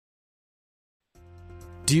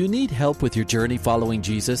Do you need help with your journey following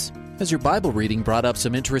Jesus? Has your Bible reading brought up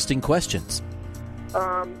some interesting questions?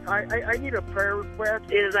 I need a prayer request.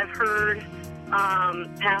 I've heard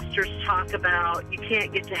pastors talk about you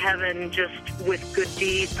can't get to heaven just with good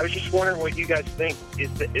deeds. I was just wondering what you guys think.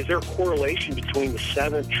 Is there a correlation between the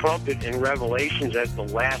seventh trumpet in Revelations as the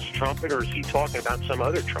last trumpet, or is he talking about some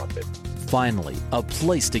other trumpet? Finally, a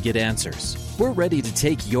place to get answers. We're ready to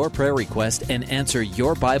take your prayer request and answer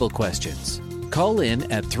your Bible questions. Call in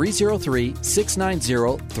at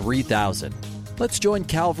 303-690-3000. Let's join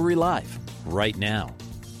Calvary Live right now.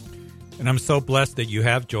 And I'm so blessed that you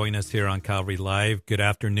have joined us here on Calvary Live. Good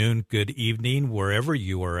afternoon, good evening, wherever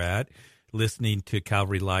you are at, listening to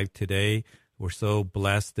Calvary Live today. We're so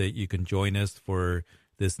blessed that you can join us for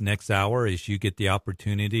this next hour as you get the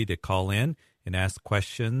opportunity to call in and ask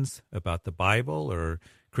questions about the Bible or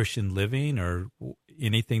Christian living or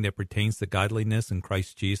anything that pertains to godliness in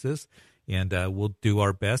Christ Jesus. And we'll do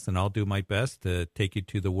our best, and I'll do my best to take you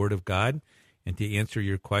to the Word of God and to answer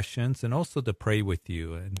your questions and also to pray with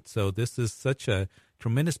you. And so this is such a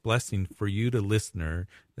tremendous blessing for you, the listener,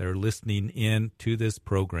 that are listening in to this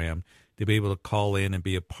program, to be able to call in and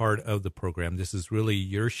be a part of the program. This is really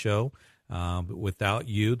your show. Without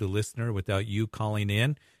you, the listener, without you calling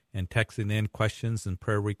in and texting in questions and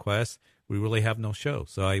prayer requests, we really have no show.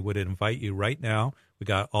 So I would invite you right now. We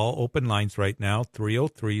got all open lines right now.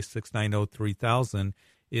 303-690-3000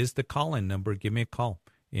 is the call-in number. Give me a call.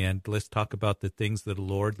 And let's talk about the things of the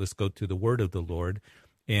Lord. Let's go to the Word of the Lord.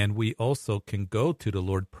 And we also can go to the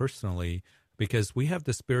Lord personally because we have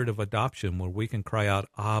the spirit of adoption where we can cry out,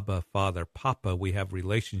 Abba, Father, Papa. We have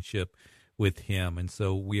relationship with Him. And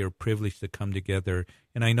so we are privileged to come together.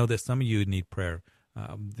 And I know that some of you need prayer.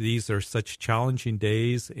 These are such challenging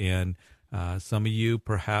days, and some of you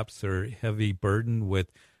perhaps are heavy burdened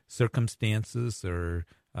with circumstances or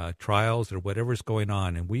trials or whatever's going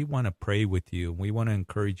on, and we want to pray with you, and we want to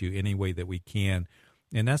encourage you any way that we can.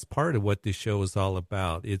 And that's part of what this show is all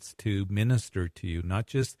about. It's to minister to you, not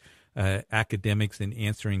just academics and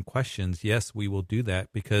answering questions. Yes, we will do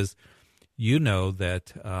that because you know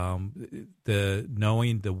that the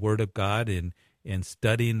knowing the Word of God and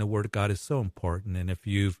studying the Word of God is so important. And if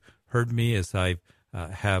you've heard me as I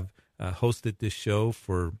have hosted this show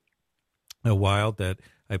for a while, that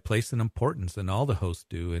I place an importance, and all the hosts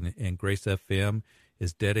do, and Grace FM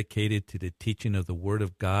is dedicated to the teaching of the Word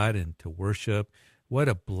of God and to worship. What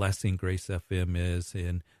a blessing Grace FM is,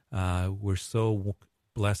 and we're so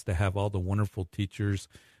blessed to have all the wonderful teachers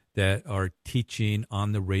that are teaching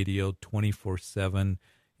on the radio 24/7.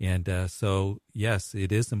 And so, yes,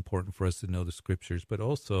 it is important for us to know the Scriptures, but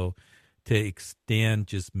also to extend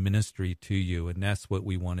just ministry to you, and that's what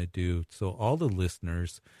we want to do. So all the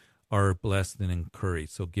listeners are blessed and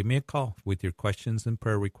encouraged. So give me a call with your questions and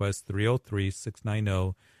prayer requests.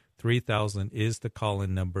 303-690-3000 is the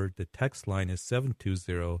call-in number. The text line is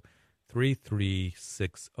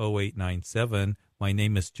 720-336-0897. My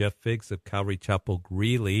name is Jeff Figs of Calvary Chapel,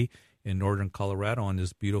 Greeley in northern Colorado on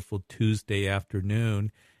this beautiful Tuesday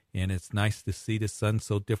afternoon. And it's nice to see the sun,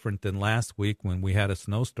 so different than last week when we had a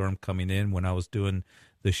snowstorm coming in when I was doing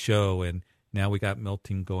the show. And now we got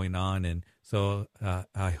melting going on. And so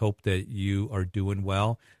I hope that you are doing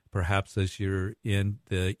well, perhaps as you're in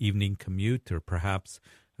the evening commute, or perhaps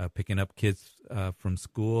picking up kids from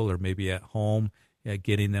school, or maybe at home,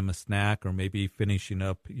 getting them a snack, or maybe finishing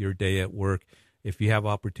up your day at work. If you have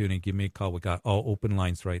opportunity, give me a call. We got all open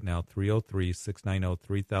lines right now.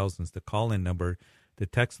 303-690-3000 is the call-in number. The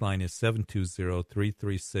text line is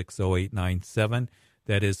 720-336-0897.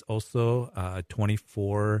 That is also a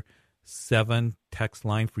 24/7 text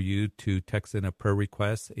line for you to text in a prayer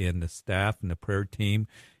request, and the staff and the prayer team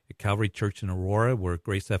at Calvary Church in Aurora, where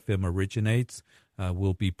Grace FM originates,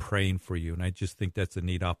 will be praying for you. And I just think that's a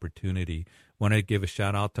neat opportunity. Want to give a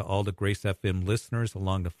shout out to all the Grace FM listeners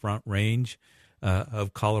along the Front Range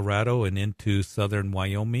of Colorado and into southern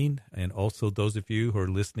Wyoming, and also those of you who are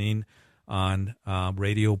listening on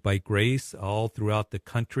Radio by Grace all throughout the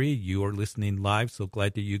country. You are listening live, so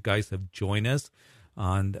glad that you guys have joined us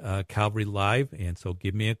on Calvary Live, and so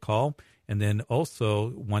give me a call. And then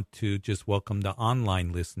also want to just welcome the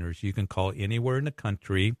online listeners. You can call anywhere in the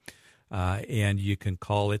country, and you can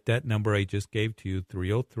call at that number I just gave to you,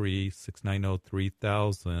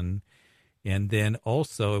 303-690-3000. And then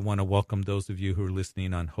also I want to welcome those of you who are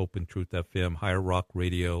listening on Hope and Truth FM, Higher Rock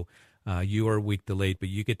Radio. You are a week delayed, but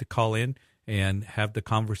you get to call in and have the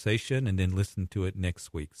conversation and then listen to it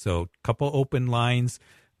next week. So a couple open lines.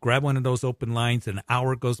 Grab one of those open lines. An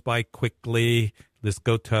hour goes by quickly. Let's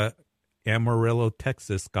go to Amarillo,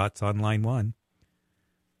 Texas. Scott's on line one.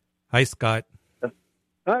 Hi, Scott. Hi,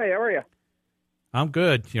 how are you? I'm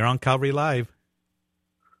good. You're on Calvary Live.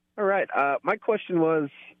 All right. My question was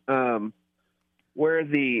where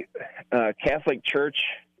the Catholic Church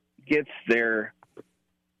gets their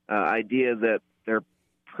idea that their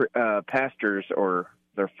pastors or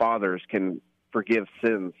their fathers can forgive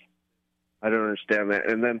sins. I don't understand that.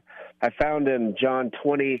 And then I found in John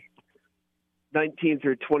 20:19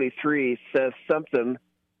 through 23 says something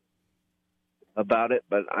about it,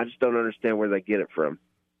 but I just don't understand where they get it from.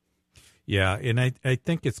 Yeah, and I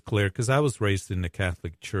think it's clear because I was raised in the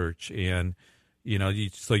Catholic Church, and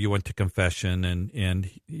so you went to confession, and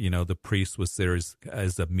the priest was there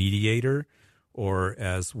as a mediator, or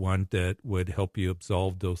as one that would help you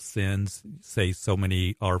absolve those sins. Say so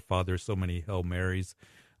many Our Father, so many Hail Marys.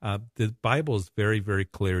 The Bible is very, very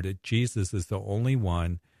clear that Jesus is the only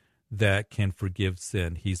one that can forgive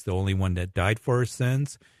sin. He's the only one that died for our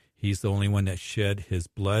sins. He's the only one that shed his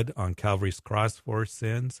blood on Calvary's cross for our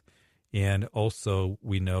sins. And also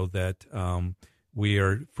we know that we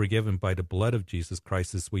are forgiven by the blood of Jesus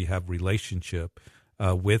Christ as we have relationship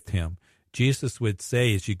with him. Jesus would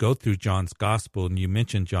say, as you go through John's Gospel, and you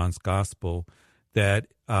mentioned John's Gospel, that,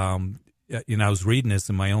 I was reading this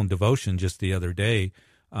in my own devotion just the other day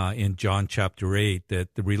in John chapter 8,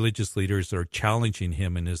 that the religious leaders are challenging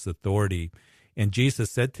him in his authority. And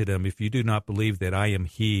Jesus said to them, if you do not believe that I am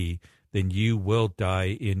he, then you will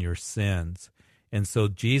die in your sins. And so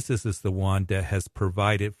Jesus is the one that has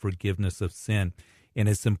provided forgiveness of sin. And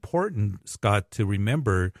it's important, Scott, to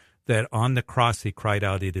remember that on the cross he cried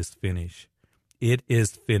out, it is finished. It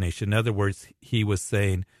is finished. In other words, he was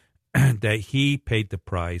saying that he paid the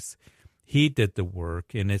price. He did the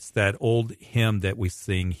work. And it's that old hymn that we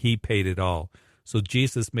sing, he paid it all. So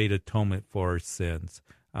Jesus made atonement for our sins.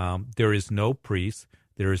 There is no priest,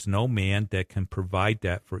 there is no man that can provide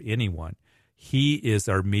that for anyone. He is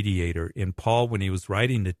our mediator. And Paul, when he was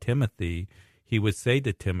writing to Timothy, he would say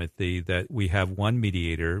to Timothy that we have one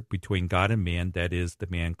mediator between God and man, that is the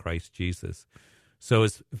man Christ Jesus. So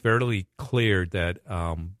it's fairly clear that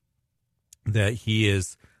that he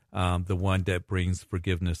is the one that brings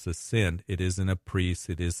forgiveness of sin. It isn't a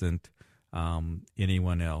priest. It isn't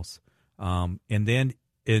anyone else. And then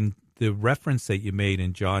in the reference that you made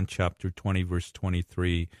in John chapter 20, verse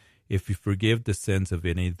 23, if you forgive the sins of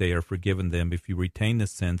any, they are forgiven them. If you retain the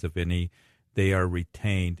sins of any, they are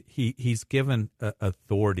retained. He's given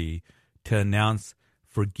authority to announce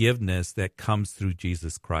forgiveness that comes through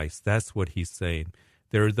Jesus Christ. That's what he's saying.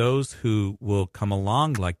 There are those who will come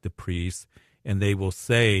along like the priests, and they will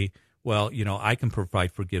say, well, I can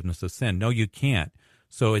provide forgiveness of sin. No, you can't.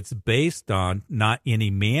 So it's based on not any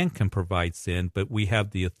man can provide sin, but we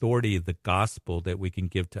have the authority of the gospel that we can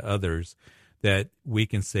give to others, that we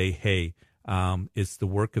can say, hey, it's the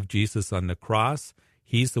work of Jesus on the cross.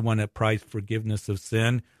 He's the one that provides forgiveness of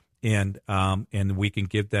sin, and we can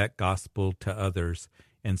give that gospel to others.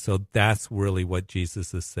 And so that's really what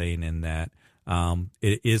Jesus is saying in that.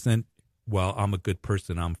 It isn't, well, I'm a good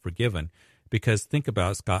person, I'm forgiven. Because think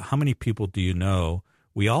about it, Scott, how many people do you know?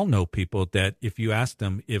 We all know people that if you ask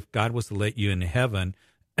them, if God was to let you into heaven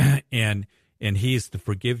and he's to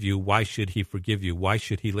forgive you, why should he forgive you? Why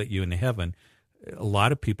should he let you into heaven? A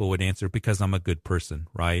lot of people would answer, because I'm a good person,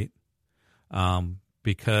 right?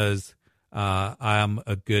 Because I'm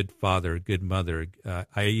a good father, a good mother.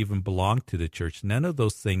 I even belong to the church. None of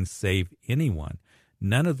those things save anyone.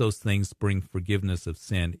 None of those things bring forgiveness of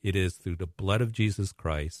sin. It is through the blood of Jesus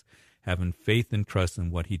Christ, having faith and trust in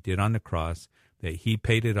what he did on the cross, that he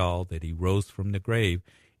paid it all, that he rose from the grave,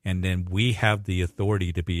 and then we have the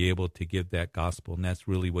authority to be able to give that gospel. And that's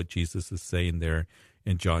really what Jesus is saying there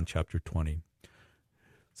in John chapter 20.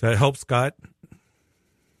 Does that help, Scott?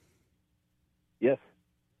 Yes.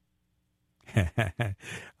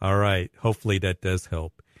 All right. Hopefully that does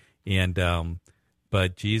help. And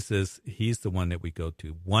but Jesus, he's the one that we go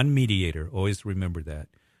to. One mediator. Always remember that.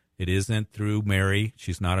 It isn't through Mary.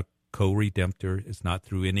 She's not a co-redemptor. It's not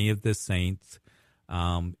through any of the saints.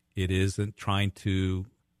 It isn't trying to,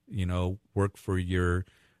 work for your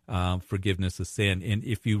forgiveness of sin. And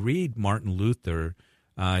if you read Martin Luther,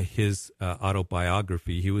 his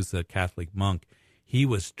autobiography, he was a Catholic monk. He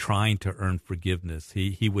was trying to earn forgiveness.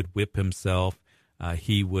 He would whip himself.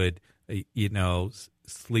 He would,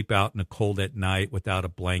 sleep out in the cold at night without a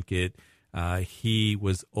blanket. He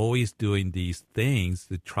was always doing these things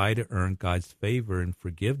to try to earn God's favor and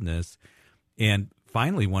forgiveness. And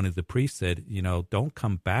finally, one of the priests said, don't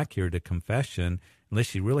come back here to confession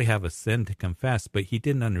unless you really have a sin to confess. But he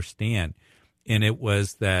didn't understand. And it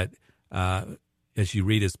was that, as you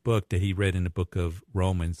read his book that he read in the book of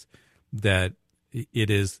Romans, that it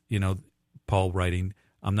is, Paul writing,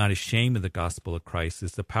 I'm not ashamed of the gospel of Christ.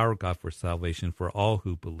 It's the power of God for salvation for all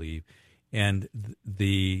who believe. And as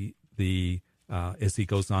he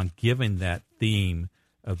goes on, given that theme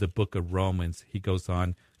of the book of Romans, he goes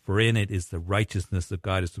on, for in it is the righteousness of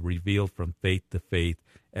God is revealed from faith to faith,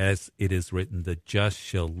 as it is written, the just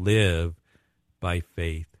shall live by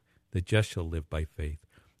faith. The just shall live by faith.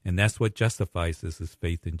 And that's what justifies us, is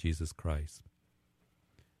faith in Jesus Christ.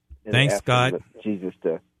 And thanks, God. Jesus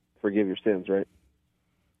to forgive your sins, right?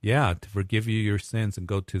 Yeah, to forgive you your sins and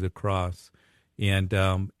go to the cross. And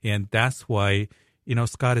that's why,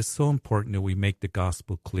 Scott, it's so important that we make the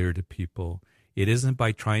gospel clear to people. It isn't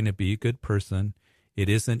by trying to be a good person. It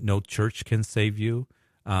isn't no church can save you.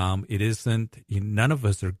 It isn't, none of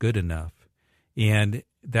us are good enough. And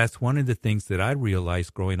that's one of the things that I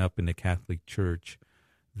realized growing up in the Catholic Church,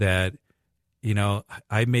 that,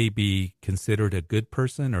 I may be considered a good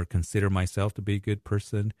person or consider myself to be a good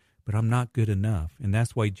person, but I'm not good enough. And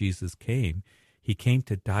that's why Jesus came. He came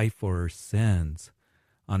to die for our sins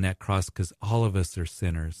on that cross, because all of us are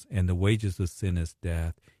sinners, and the wages of sin is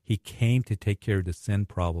death. He came to take care of the sin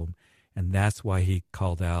problem, and that's why he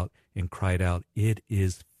called out and cried out, it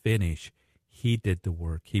is finished. He did the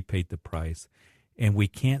work. He paid the price. And we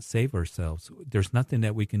can't save ourselves. There's nothing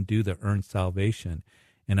that we can do to earn salvation.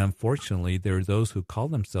 And unfortunately, there are those who call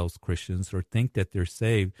themselves Christians or think that they're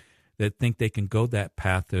saved, that think they can go that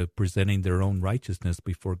path of presenting their own righteousness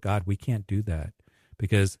before God. We can't do that,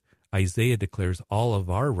 because Isaiah declares all of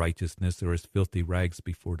our righteousness are as filthy rags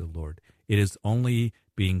before the Lord. It is only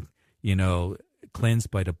being,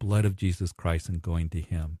 cleansed by the blood of Jesus Christ and going to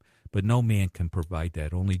him. But no man can provide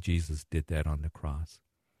that. Only Jesus did that on the cross.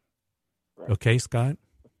 Right. Okay, Scott?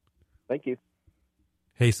 Thank you.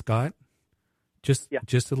 Hey, Scott, just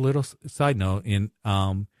a little side note.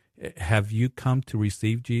 Have you come to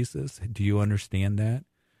receive Jesus? Do you understand that?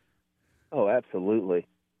 Oh, absolutely.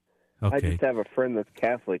 Okay. I just have a friend that's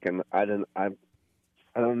Catholic, and I don't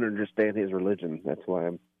understand his religion. That's why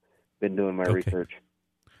I've been doing my research.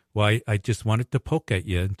 Well, I just wanted to poke at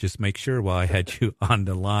you and just make sure while I had you on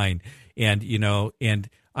the line. And,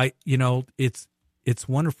 it's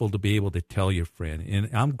wonderful to be able to tell your friend, and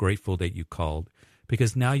I'm grateful that you called,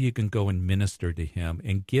 because now you can go and minister to him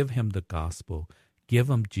and give him the gospel, give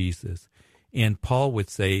him Jesus. And Paul would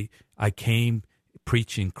say, I came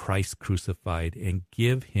preaching Christ crucified, and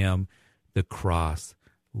give him the cross.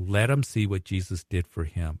 Let him see what Jesus did for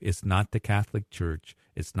him. It's not the Catholic Church.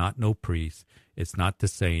 It's not no priest. It's not the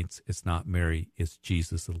saints. It's not Mary. It's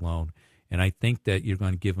Jesus alone. And I think that you're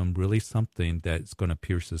going to give him really something that's going to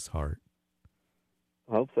pierce his heart.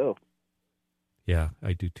 I hope so. Yeah,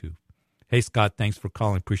 I do too. Hey, Scott, thanks for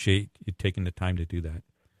calling. Appreciate you taking the time to do that.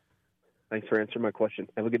 Thanks for answering my question.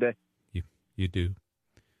 Have a good day. You do.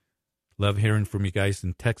 Love hearing from you guys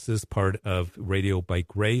in Texas, part of Radio by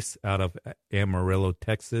Grace out of Amarillo,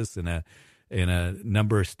 Texas, and a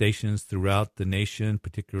number of stations throughout the nation,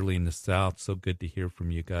 particularly in the South. So good to hear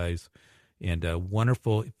from you guys. And a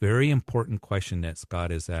wonderful, very important question that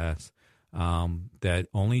Scott has asked, that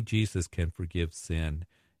only Jesus can forgive sin.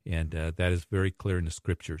 And that is very clear in the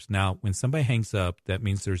scriptures. Now, when somebody hangs up, that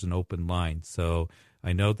means there's an open line. So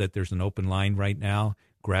I know that there's an open line right now.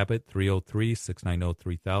 Grab it,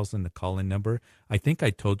 303-690-3000, the call-in number. I think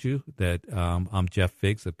I told you that I'm Jeff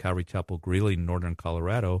Figs of Calvary Chapel Greeley in northern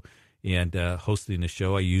Colorado, and hosting the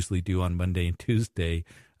show I usually do on Monday and Tuesday.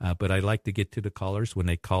 But I like to get to the callers when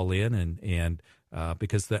they call in, and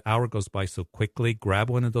because the hour goes by so quickly,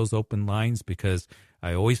 grab one of those open lines, because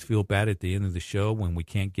I always feel bad at the end of the show when we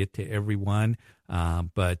can't get to everyone.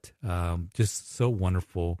 But just so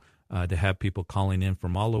wonderful to have people calling in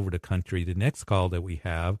from all over the country. The next call that we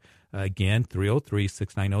have, again,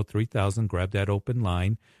 303-690-3000, grab that open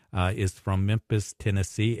line, is from Memphis,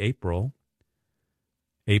 Tennessee. April?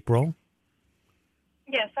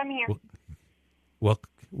 Yes, I'm here.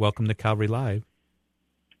 Welcome to Calvary Live.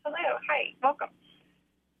 Hello. Hi. Welcome.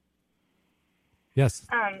 Yes.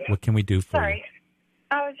 What can we do for you? Sorry.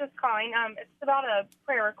 I was just calling. It's about a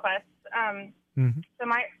prayer request. So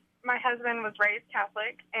my husband was raised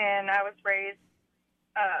Catholic, and I was raised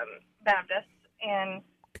Baptist, and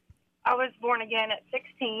I was born again at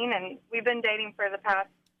 16, and we've been dating for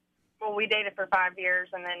we dated for 5 years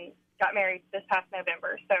and then got married this past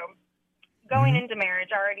November. So going into marriage,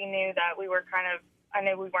 I already knew that I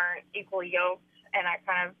knew we weren't equally yoked, and I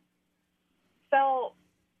kind of felt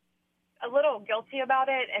a little guilty about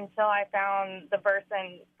it until I found the verse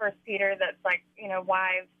in 1 Peter that's like,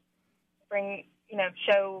 wives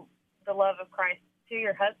show the love of Christ to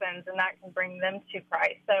your husbands, and that can bring them to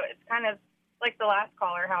Christ. So it's kind of like the last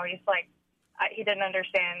caller, how he's like, he didn't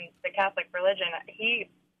understand the Catholic religion.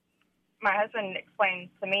 my husband explained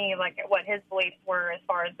to me, like, what his beliefs were as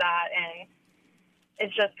far as that, and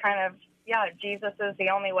it's just kind of, Jesus is the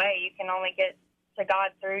only way. You can only get to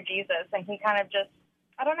God through Jesus, and he kind of just,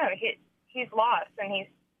 I don't know, he's lost, and he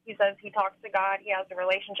says he talks to God, he has a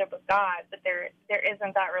relationship with God, but there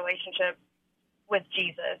isn't that relationship with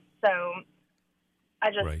Jesus. So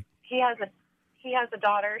Right. he has a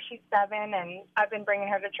daughter, she's 7, and I've been bringing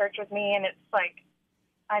her to church with me, and it's like,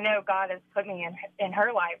 I know God has put me in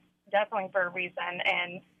her life definitely for a reason,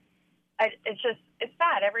 and it's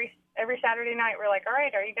sad. Every Saturday night we're like, all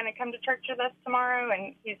right, are you going to come to church with us tomorrow?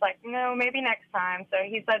 And he's like, no, maybe next time. So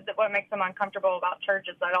he said that what makes him uncomfortable about church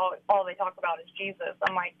is that all they talk about is Jesus.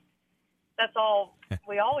 I'm like, that's all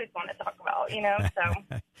we always want to talk about, you know?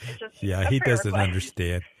 So it's just he doesn't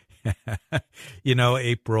understand.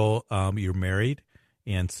 April, you're married,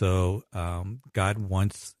 and so God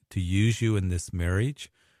wants to use you in this marriage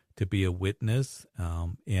to be a witness.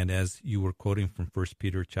 And as you were quoting from 1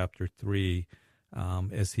 Peter chapter 3,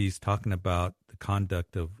 as he's talking about the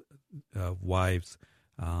conduct of wives,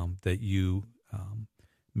 that you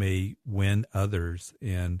may win others,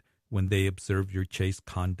 and when they observe your chaste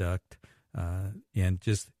conduct, and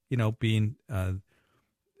just, being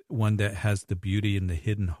one that has the beauty in the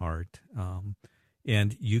hidden heart.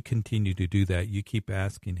 And you continue to do that. You keep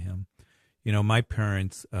asking him. My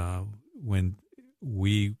parents, when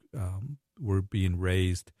we were being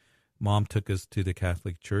raised, Mom took us to the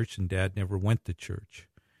Catholic Church, and Dad never went to church.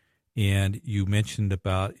 And you mentioned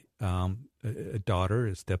about a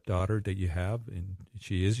stepdaughter that you have, and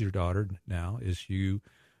she is your daughter now, as you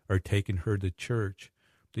are taking her to church,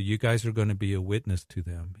 that you guys are going to be a witness to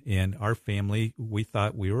them. And our family, we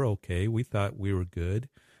thought we were okay. We thought we were good.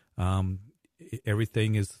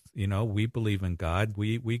 Everything is, we believe in God.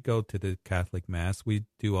 We go to the Catholic Mass. We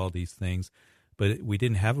do all these things, but we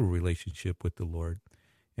didn't have a relationship with the Lord.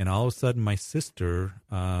 And all of a sudden, my sister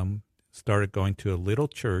started going to a little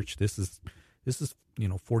church. This is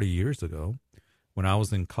 40 years ago, when I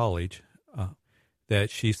was in college, that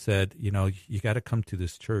she said, you got to come to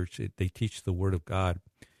this church. They teach the Word of God.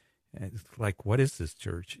 And it's like, what is this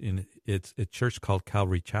church? And it's a church called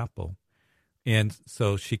Calvary Chapel. And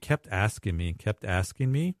so she kept asking me,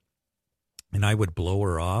 and I would blow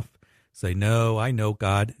her off, say, no, I know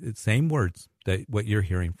God. It's same words that what you're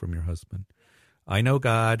hearing from your husband. I know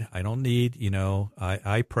God. I don't need,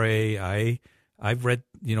 I pray. I've read,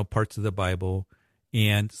 parts of the Bible.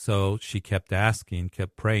 And so she kept asking,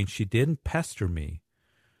 kept praying. She didn't pester me.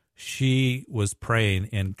 She was praying,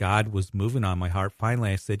 and God was moving on my heart.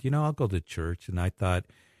 Finally, I said, I'll go to church. And I thought,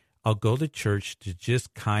 I'll go to church to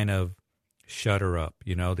just kind of shut her up,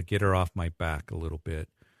 to get her off my back a little bit.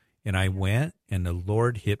 And I went, and the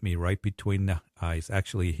Lord hit me right between the eyes.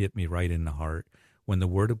 Actually, he hit me right in the heart when the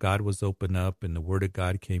Word of God was opened up and the Word of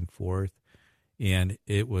God came forth. And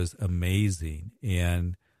it was amazing.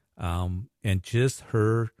 And just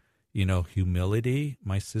her, humility.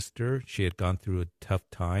 My sister, she had gone through a tough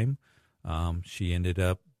time. She ended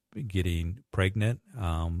up getting pregnant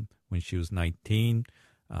when she was 19.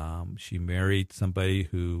 She married somebody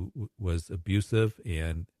who was abusive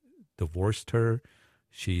and divorced her.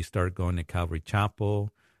 She started going to Calvary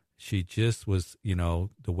Chapel. She just was, the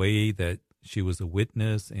way that she was a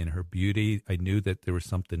witness and her beauty, I knew that there was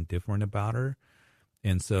something different about her.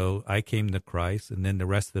 And so I came to Christ, and then the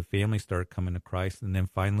rest of the family started coming to Christ. And then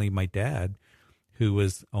finally my dad, who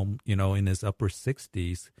was, in his upper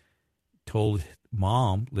 60s, told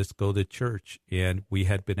Mom, let's go to church. And we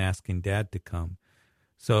had been asking Dad to come.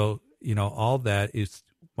 So, all that is,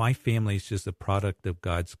 my family is just a product of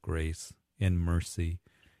God's grace and mercy.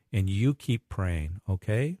 And you keep praying,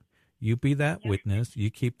 okay? You be that witness. You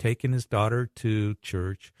keep taking his daughter to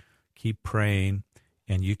church. Keep praying.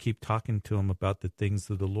 And you keep talking to him about the things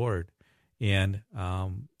of the Lord. And,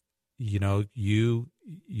 you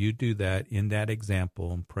do that in that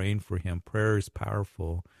example and praying for him. Prayer is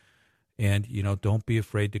powerful. And, don't be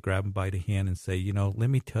afraid to grab him by the hand and say, let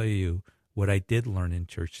me tell you what I did learn in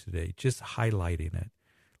church today, just highlighting it.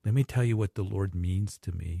 Let me tell you what the Lord means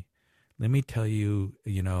to me. Let me tell you,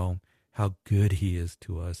 how good he is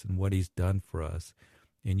to us and what he's done for us.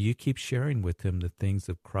 And you keep sharing with him the things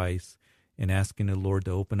of Christ, and asking the Lord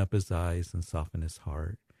to open up his eyes and soften his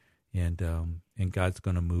heart. And God's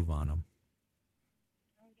going to move on him.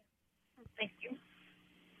 Thank you.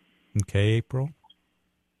 Okay, April?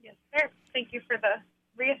 Yes, sir. Thank you for the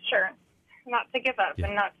reassurance not to give up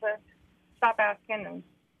and not to stop asking and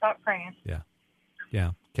stop praying.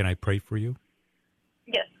 Yeah. Can I pray for you?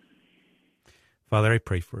 Yes. Father, I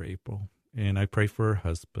pray for April, and I pray for her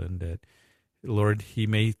husband that, Lord, he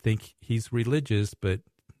may think he's religious, but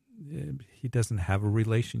he doesn't have a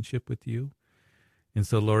relationship with you. And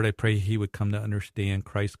so, Lord, I pray he would come to understand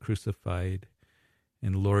Christ crucified.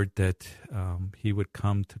 And, Lord, that he would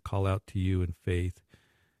come to call out to you in faith.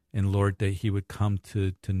 And, Lord, that he would come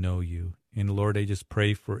to know you. And, Lord, I just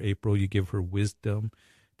pray for April. You give her wisdom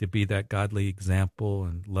to be that godly example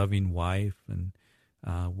and loving wife. And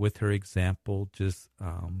with her example, just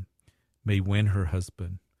may win her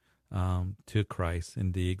husband to Christ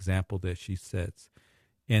and the example that she sets.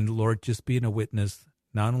 And, Lord, just being a witness,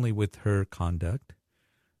 not only with her conduct,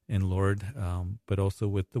 and Lord, but also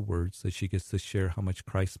with the words that she gets to share how much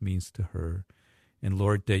Christ means to her. And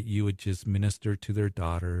Lord, that you would just minister to their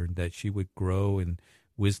daughter and that she would grow in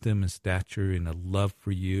wisdom and stature and a love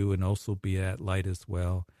for you and also be that light as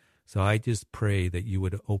well. So I just pray that you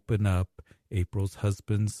would open up April's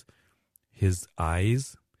husband's, his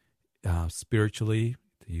eyes spiritually,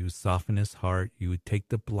 that you would soften his heart. You would take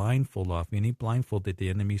the blindfold off, any blindfold that the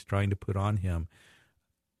enemy's trying to put on him,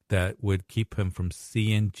 that would keep him from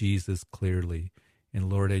seeing Jesus clearly.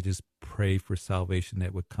 And Lord, I just pray for salvation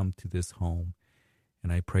that would come to this home.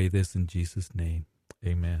 And I pray this in Jesus' name.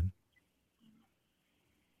 Amen.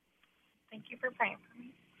 Thank you for praying for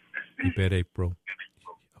me. You bet, April.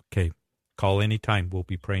 Okay. Call anytime. We'll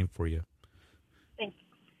be praying for you. Thank you.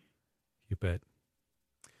 You bet.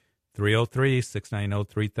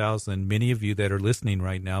 303-690-3000. Many of you that are listening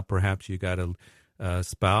right now, perhaps you got a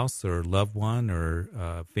spouse or loved one or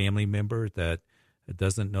a family member that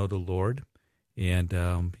doesn't know the Lord,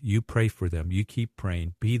 and you pray for them. You keep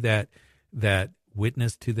praying. Be that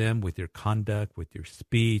witness to them with your conduct, with your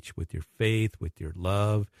speech, with your faith, with your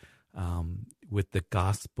love, with the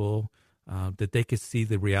gospel, that they could see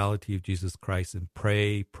the reality of Jesus Christ and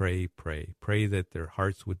pray. Pray that their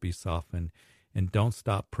hearts would be softened, and don't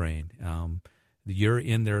stop praying. You're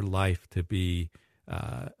in their life to be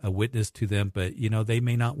a witness to them, but they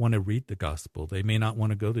may not want to read the gospel. They may not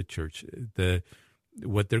want to go to church.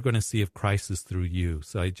 What they're going to see of Christ is through you.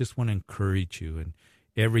 So I just want to encourage you, and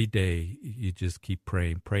every day you just keep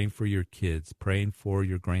praying for your kids, praying for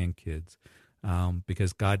your grandkids,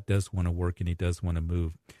 because God does want to work and he does want to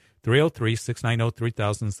move.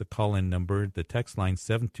 303-690-3000 is the call-in number. The text line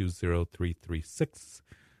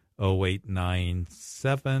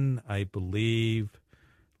 720-336-0897, I believe.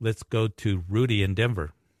 Let's go to Rudy in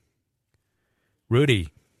Denver. Rudy.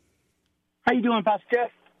 How you doing, Pastor Jeff?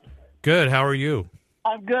 Good. How are you?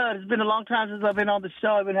 I'm good. It's been a long time since I've been on the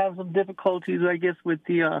show. I've been having some difficulties, I guess, with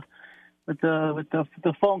the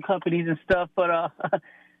phone companies and stuff. But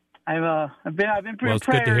I've been praying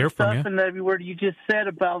good to hear from you. And every word you just said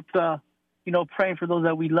about praying for those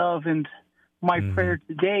that we love. And my prayer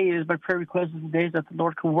request today is that the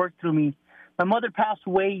Lord can work through me. My mother passed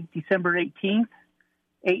away December 18th.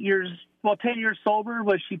 10 years sober,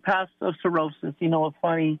 but she passed of cirrhosis.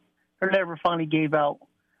 Her liver finally gave out.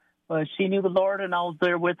 But she knew the Lord, and I was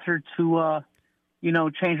there with her to,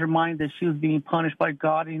 change her mind that she was being punished by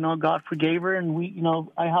God. God forgave her, and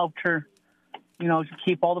I helped her, to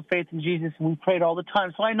keep all the faith in Jesus, and we prayed all the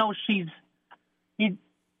time. So I know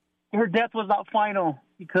her death was not final,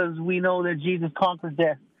 because we know that Jesus conquered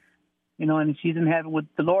death, and she's in heaven with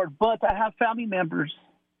the Lord. But I have family members,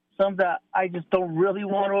 some that I just don't really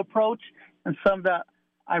want to approach, and some that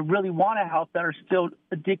I really want to help that are still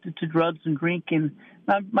addicted to drugs and drinking.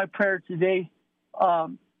 My prayer today,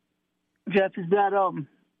 Jeff, is that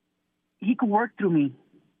he can work through me.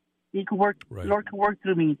 He can work. Right. The Lord can work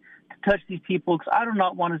through me to touch these people, because I do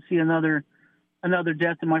not want to see another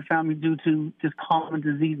death in my family due to this common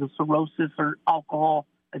disease of cirrhosis or alcohol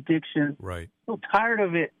addiction. Right. So tired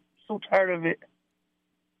of it.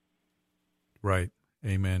 Right.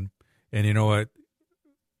 Amen. And you know what,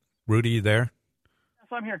 Rudy, you there? Yes,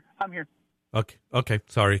 I'm here. Okay.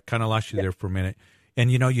 Sorry, kind of lost you there for a minute.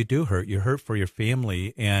 And you do hurt. You hurt for your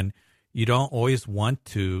family, and you don't always want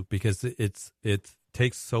to, because it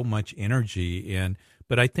takes so much energy.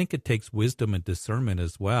 But I think it takes wisdom and discernment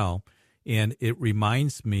as well. And it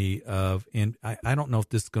reminds me of, and I don't know if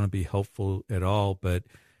this is going to be helpful at all, but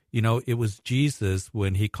it was Jesus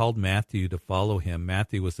when he called Matthew to follow him.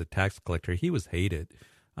 Matthew was a tax collector. He was hated.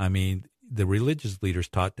 I mean, the religious leaders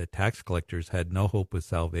taught that tax collectors had no hope of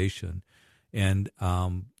salvation. And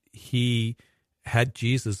he had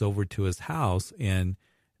Jesus over to his house, and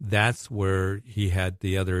that's where he had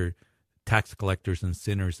the other tax collectors and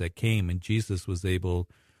sinners that came, and Jesus was able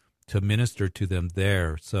to minister to them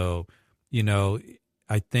there. So,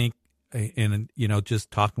 I think, and, just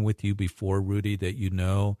talking with you before, Rudy, that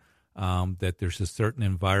that there's a certain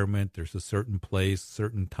environment, there's a certain place,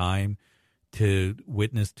 certain time to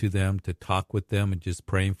witness to them, to talk with them, and just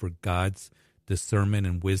praying for God's discernment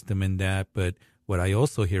and wisdom in that. But what I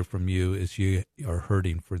also hear from you is you are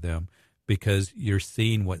hurting for them because you're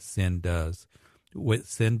seeing what sin does. What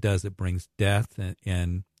sin does, it brings death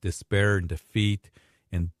and despair and defeat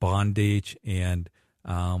and bondage. And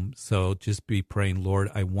so just be praying,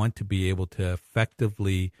 Lord, I want to be able to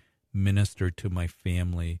effectively minister to my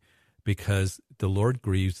family, because the Lord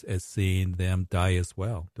grieves at seeing them die as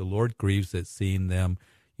well. The Lord grieves at seeing them,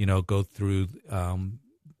 go through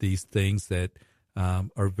these things that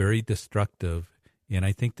are very destructive. And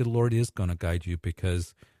I think the Lord is going to guide you,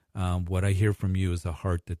 because what I hear from you is a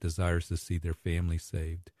heart that desires to see their family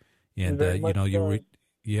saved. And,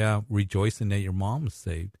 rejoicing that your mom is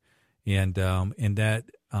saved. And that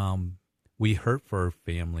we hurt for our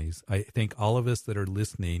families. I think all of us that are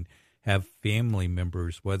listening have family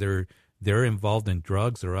members, whether they're involved in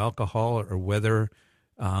drugs or alcohol, or whether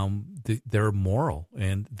they're moral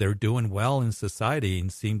and they're doing well in society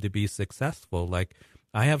and seem to be successful. Like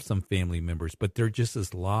I have some family members, but they're just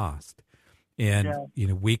as lost. And,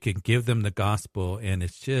 we can give them the gospel, and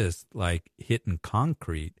it's just like hitting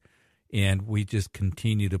concrete. And we just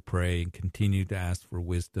continue to pray and continue to ask for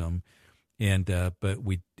wisdom. And but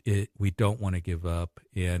we don't want to give up.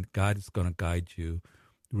 And God is going to guide you,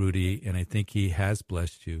 Rudy. And I think He has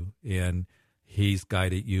blessed you, and He's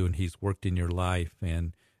guided you, and He's worked in your life.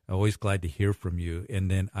 And I'm always glad to hear from you.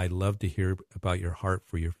 And then I love to hear about your heart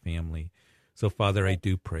for your family. So, Father, I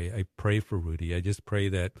do pray. I pray for Rudy. I just pray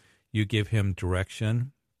that you give him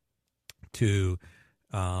direction to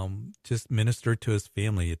just minister to his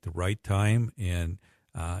family at the right time, and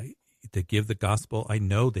to give the gospel. I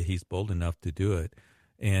know that he's bold enough to do it.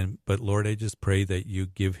 But Lord, I just pray that you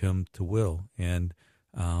give him the will, and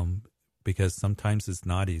because sometimes it's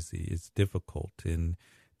not easy, it's difficult, and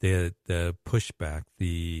the pushback,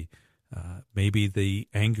 the maybe the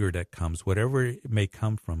anger that comes, whatever it may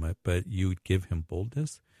come from it, but you would give him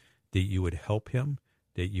boldness, that you would help him,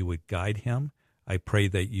 that you would guide him. I pray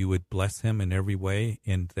that you would bless him in every way,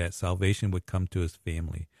 and that salvation would come to his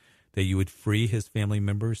family, that you would free his family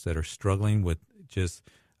members that are struggling with just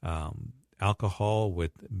alcohol,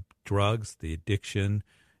 with drugs, the addiction,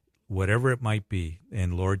 whatever it might be.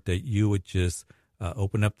 And Lord, that you would just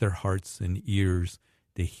open up their hearts and ears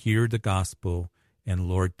to hear the gospel, and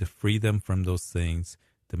Lord, to free them from those things,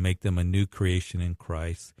 to make them a new creation in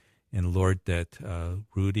Christ. And Lord, that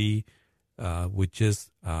Rudy would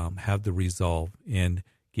just have the resolve, and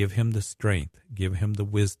give him the strength, give him the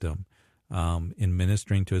wisdom in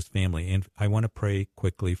ministering to his family. And I want to pray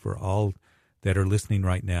quickly for all that are listening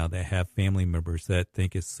right now that have family members that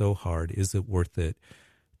think it's so hard. Is it worth it?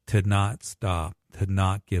 To not stop, to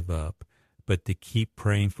not give up, but to keep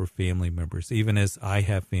praying for family members, even as I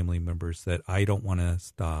have family members that I don't want to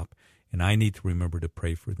stop, and I need to remember to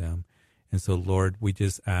pray for them. And so, Lord, we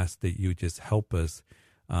just ask that you just help us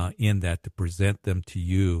in that, to present them to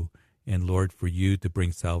you, and Lord, for you to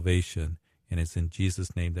bring salvation. And it's in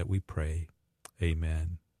Jesus' name that we pray.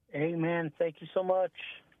 Amen. Amen. Thank you so much.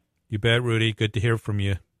 You bet, Rudy. Good to hear from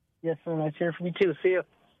you. Yes, sir. Nice to hear from you too. See you.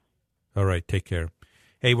 All right. Take care.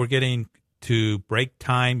 Hey, we're getting to break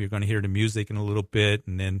time. You're going to hear the music in a little bit,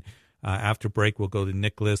 and then after break, we'll go to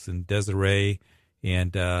Nicholas and Desiree,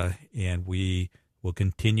 and we will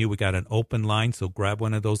continue. We got an open line, so grab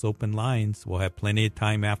one of those open lines. We'll have plenty of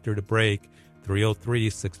time after the break.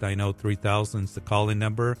 303-690-3000 is the call-in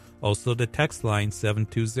number. Also the text line,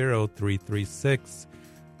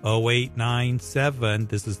 720-336-0897.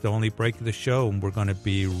 This is the only break of the show, and we're going to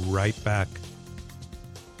be right back.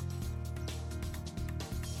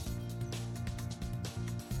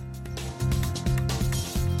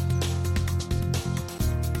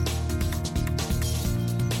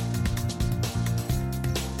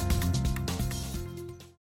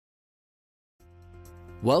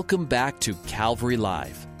 Welcome back to Calvary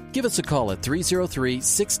Live. Give us a call at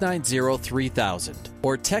 303-690-3000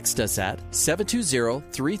 or text us at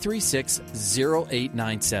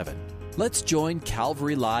 720-336-0897. Let's join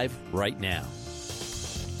Calvary Live right now.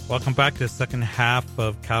 Welcome back to the second half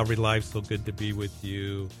of Calvary Live. So good to be with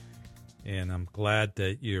you. And I'm glad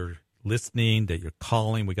that you're listening, that you're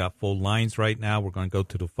calling. We got full lines right now. We're going to go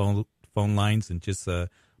to the phone lines in just a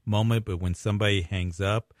moment. But when somebody hangs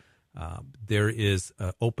up, there is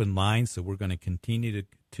an open line, so we're going to continue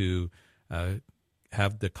to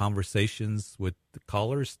have the conversations with the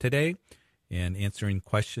callers today and answering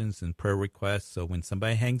questions and prayer requests. So when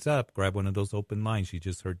somebody hangs up, grab one of those open lines. You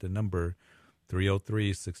just heard the number,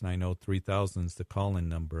 303-690-3000 is the call-in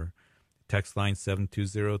number. Text line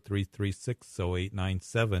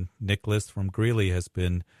 720-336-0897. Nicholas from Greeley has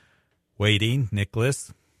been waiting.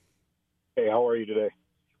 Nicholas. Hey, how are you today?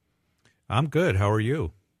 I'm good. How are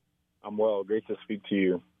you? I'm well. Great to speak to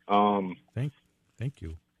you. Thanks. Thank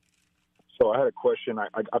you. So I had a question. I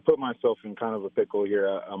put myself in kind of a pickle here.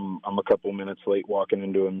 I'm a couple minutes late walking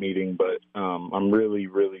into a meeting, but I'm really,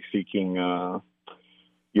 really seeking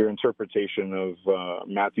your interpretation of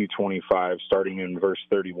Matthew 25, starting in verse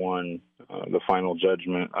 31, the final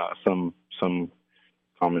judgment. Some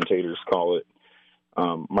commentators call it.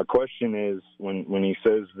 My question is, when he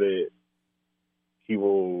says that he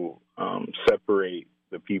will separate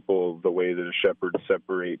the people the way that a shepherd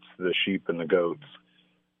separates the sheep and the goats,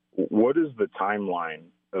 what is the timeline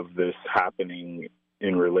of this happening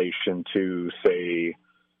in relation to, say,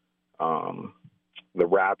 the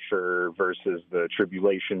rapture versus the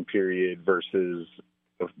tribulation period versus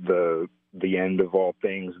the end of all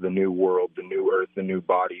things, the new world, the new earth, the new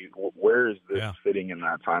body? Where is this fitting in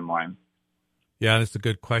that timeline? Yeah, that's a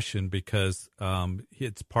good question, because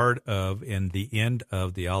it's part of and the end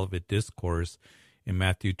of the Olivet Discourse in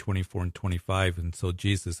Matthew 24 and 25. And so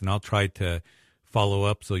Jesus, and I'll try to follow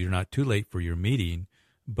up so you're not too late for your meeting,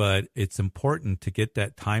 but it's important to get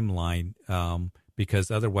that timeline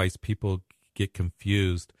because otherwise people get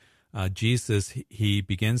confused. Jesus, he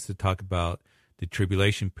begins to talk about the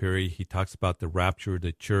tribulation period. He talks about the rapture of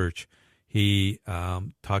the church. He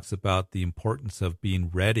talks about the importance of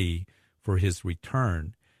being ready for his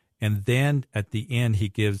return. And then at the end, he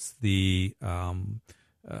gives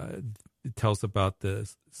it tells about the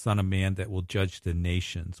Son of Man that will judge the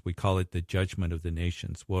nations. We call it the judgment of the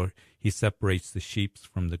nations, where he separates the sheep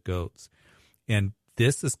from the goats. And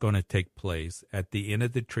this is going to take place at the end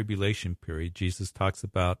of the tribulation period. Jesus talks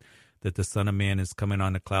about that the Son of Man is coming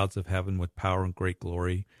on the clouds of heaven with power and great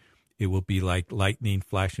glory. It will be like lightning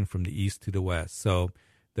flashing from the east to the west. So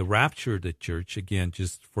the rapture of the church, again,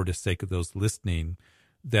 just for the sake of those listening,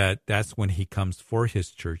 that's when he comes for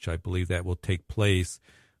his church. I believe that will take place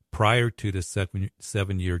prior to the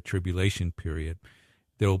seven-year tribulation period.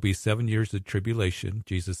 There will be 7 years of tribulation.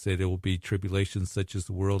 Jesus said there will be tribulation such as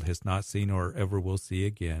the world has not seen or ever will see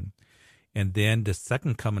again. And then the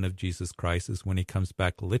second coming of Jesus Christ is when he comes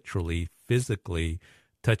back literally, physically,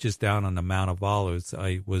 touches down on the Mount of Olives.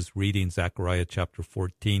 I was reading Zechariah chapter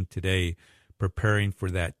 14 today, preparing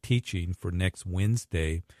for that teaching for next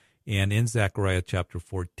Wednesday. And in Zechariah chapter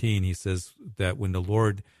 14, he says that when the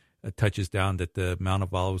Lord touches down, that the Mount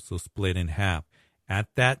of Olives will split in half. At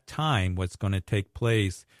that time, what's going to take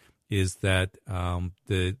place is that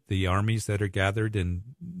the armies that are gathered in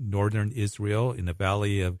northern Israel, in the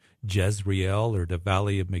valley of Jezreel or the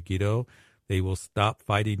valley of Megiddo, they will stop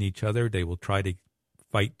fighting each other. They will try to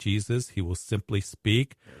fight Jesus. He will simply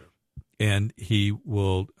speak, and he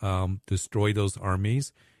will destroy those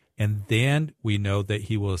armies. And then we know that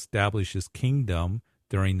he will establish his kingdom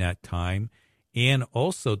during that time. And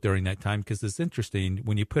also during that time, because it's interesting,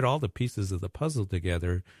 when you put all the pieces of the puzzle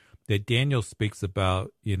together, that Daniel speaks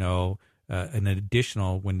about, an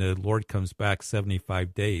additional, when the Lord comes back,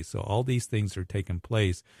 75 days. So all these things are taking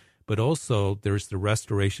place. But also there's the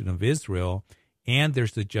restoration of Israel, and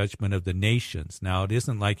there's the judgment of the nations. Now, it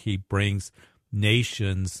isn't like he brings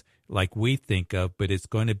nations like we think of, but it's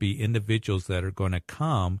going to be individuals that are going to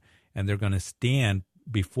come, and they're going to stand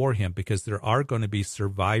before him, because there are going to be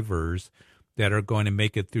survivors that are going to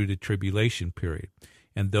make it through the tribulation period.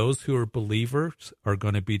 And those who are believers are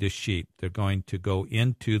going to be the sheep. They're going to go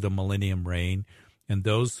into the millennium reign. And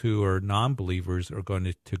those who are non-believers are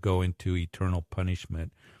going to go into eternal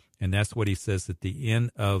punishment. And that's what he says at the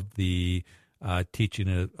end of the teaching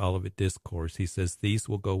of Olivet Discourse. He says, these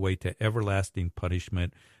will go away to everlasting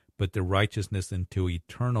punishment, but the righteousness into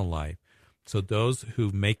eternal life. So those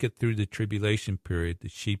who make it through the tribulation period, the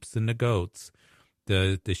sheep and the goats,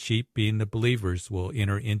 the sheep being the believers, will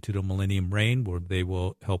enter into the millennium reign, where they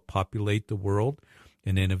will help populate the world,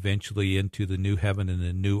 and then eventually into the new heaven and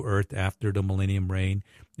the new earth after the millennium reign.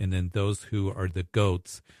 And then those who are the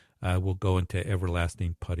goats will go into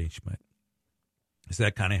everlasting punishment. Does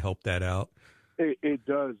that kind of help that out? It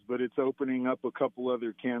does, but it's opening up a couple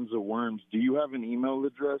other cans of worms. Do you have an email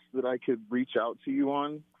address that I could reach out to you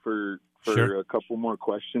on for Sure. a couple more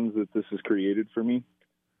questions that this has created for me?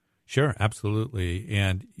 Sure, absolutely.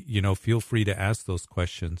 And, feel free to ask those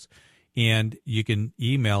questions. And you can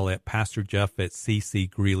email at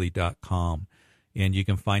pastorjeff@ccgreeley.com. And you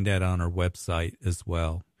can find that on our website as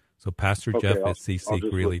well. So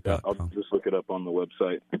pastorjeff@ccgreeley.com. I'll just look it up on the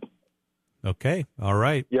website. Okay, all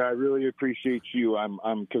right. Yeah, I really appreciate you.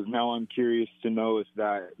 Because now I'm curious to know if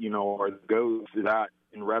that, are the goats, is that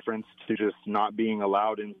in reference to just not being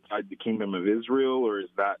allowed inside the kingdom of Israel, or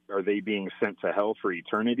are they being sent to hell for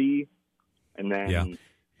eternity? And then,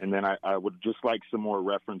 I would just like some more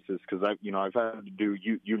references, because I've had to do.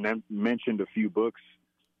 You mentioned a few books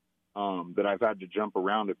that I've had to jump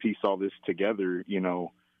around to piece all this together.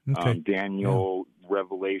 Okay. Daniel,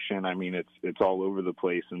 Revelation. I mean, it's all over the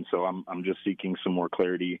place, and so I'm just seeking some more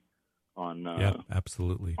clarity on.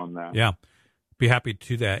 Absolutely. On that. Yeah, be happy to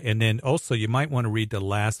do that. And then also, you might want to read the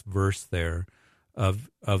last verse there of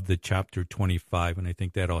the chapter 25, and I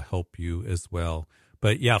think that'll help you as well.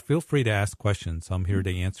 But yeah, feel free to ask questions. I'm here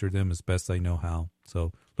to answer them as best I know how.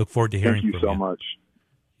 So look forward to hearing from you. Thank you so much.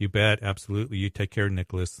 You bet. Absolutely. You take care,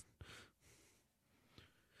 Nicholas.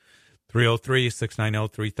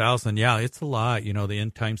 303-690-3000. Yeah, it's a lot. The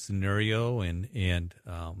end time scenario and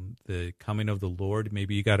the coming of the Lord.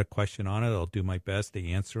 Maybe you got a question on it. I'll do my best to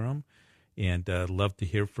answer them. And love to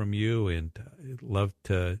hear from you and love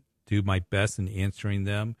to do my best in answering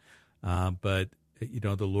them. But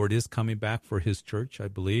the Lord is coming back for his church, I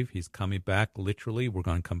believe. He's coming back literally. We're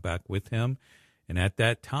going to come back with him. And at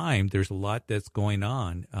that time, there's a lot that's going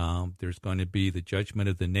on. There's going to be the judgment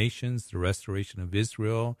of the nations, the restoration of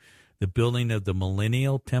Israel, the building of the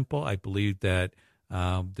millennial temple. I believe that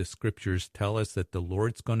the scriptures tell us that the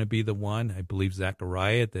Lord's going to be the one. I believe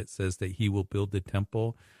Zechariah that says that he will build the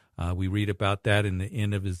temple. We read about that in the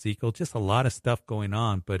end of Ezekiel. Just a lot of stuff going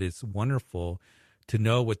on, but it's wonderful to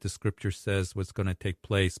know what the scripture says, what's going to take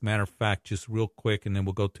place. Matter of fact, just real quick, and then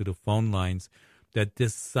we'll go to the phone lines, that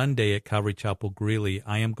this Sunday at Calvary Chapel Greeley,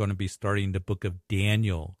 I am going to be starting the book of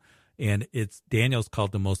Daniel. And Daniel's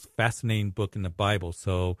called the most fascinating book in the Bible.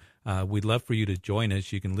 So we'd love for you to join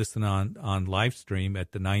us. You can listen on live stream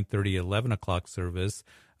at the 9:30, 11 o'clock service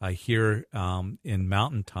here in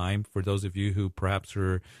Mountain Time. For those of you who perhaps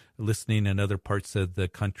are listening in other parts of the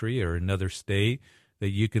country or another state, that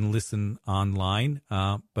you can listen online.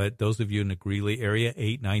 But those of you in the Greeley area,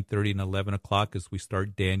 8, 9:30, and 11 o'clock as we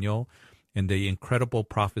start Daniel and the incredible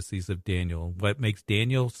prophecies of Daniel. What makes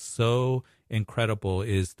Daniel so incredible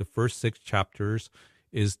is the first 6 chapters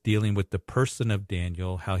is dealing with the person of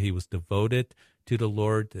Daniel, how he was devoted to the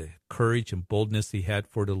Lord, the courage and boldness he had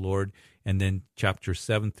for the Lord. And then chapter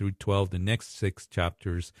 7 through 12, the next 6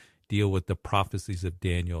 chapters deal with the prophecies of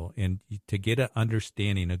Daniel. And to get a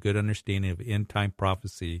good understanding of end-time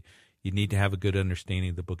prophecy, you need to have a good understanding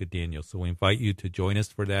of the book of Daniel. So we invite you to join us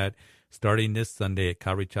for that. Starting this Sunday at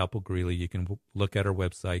Calvary Chapel Greeley, you can look at our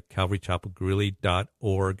website,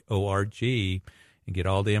 calvarychapelgreeley.org, O-R-G, and get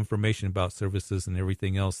all the information about services and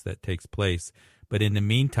everything else that takes place. But in the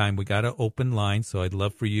meantime, we got an open line, so I'd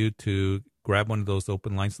love for you to grab one of those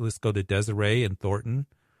open lines. So let's go to Desiree in Thornton.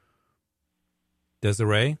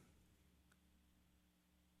 Desiree?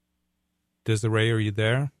 Desiree, are you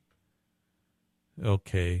there?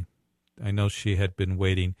 Okay. I know she had been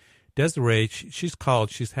waiting. Desiree, she's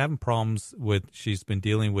called. She's having problems she's been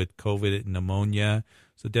dealing with COVID and pneumonia.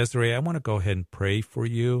 So Desiree, I want to go ahead and pray for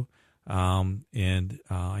you. I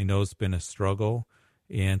know it's been a struggle.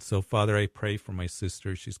 And so, Father, I pray for my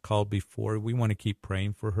sister. She's called before. We want to keep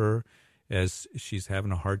praying for her as she's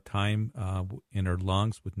having a hard time in her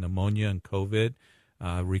lungs with pneumonia and COVID,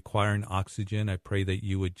 requiring oxygen. I pray that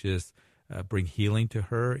you would just bring healing to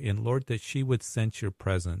her. And, Lord, that she would sense your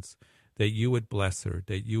presence, that you would bless her,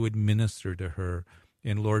 that you would minister to her.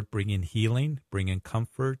 And, Lord, bring in healing, bring in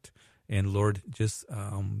comfort. And, Lord, just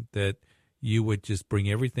that you would just bring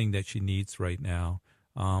everything that she needs right now,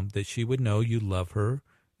 that she would know you love her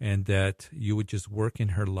and that you would just work in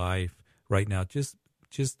her life right now, just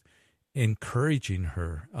encouraging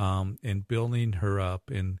her and building her up.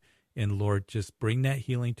 And, Lord, just bring that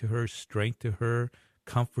healing to her, strength to her,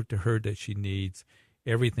 comfort to her that she needs,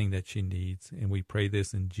 everything that she needs. And we pray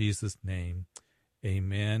this in Jesus' name.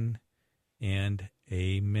 Amen and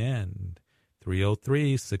amen.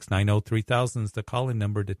 303-690-3000 is the call-in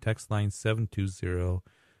number. The text line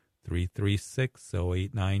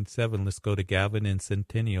 720-336-0897. Let's go to Gavin in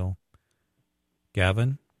Centennial.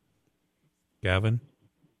 Gavin?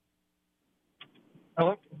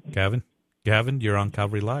 Hello? Gavin, you're on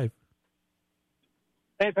Calvary Live.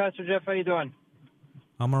 Hey, Pastor Jeff, how you doing?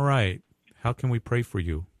 I'm all right. How can we pray for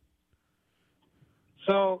you?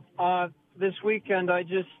 So, this weekend I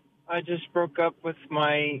just broke up with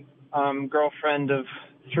my girlfriend of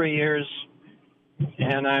 3 years,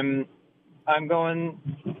 and I'm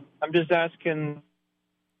just asking,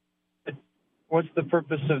 what's the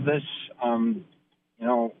purpose of this? I'm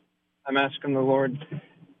asking the Lord,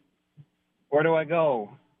 where do I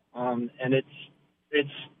go? And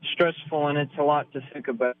it's stressful and it's a lot to think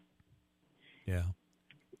about. Yeah.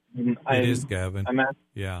 It is, Gavin. I'm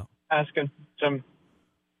asking some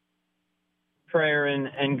prayer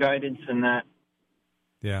and guidance in that.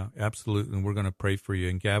 Yeah, absolutely. And we're going to pray for you.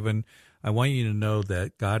 And Gavin, I want you to know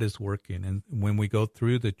that God is working. And when we go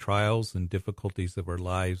through the trials and difficulties of our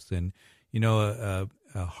lives, and a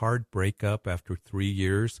hard breakup after 3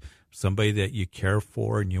 years, somebody that you care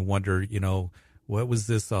for, and you wonder, what was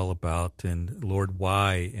this all about? And Lord,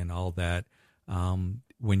 why? And all that.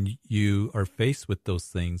 When you are faced with those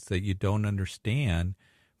things that you don't understand,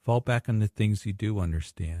 fall back on the things you do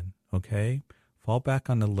understand, okay? Fall back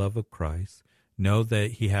on the love of Christ. Know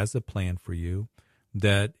that he has a plan for you,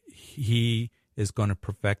 that he is going to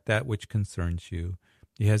perfect that which concerns you.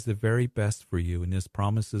 He has the very best for you, and his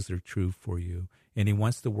promises are true for you. And he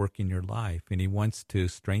wants to work in your life, and he wants to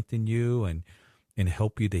strengthen you and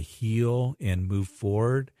help you to heal and move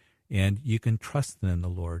forward. And you can trust in the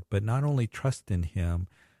Lord, but not only trust in him,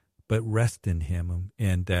 but rest in him.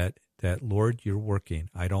 And that Lord, you're working.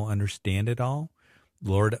 I don't understand it all.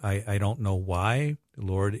 Lord, I don't know why.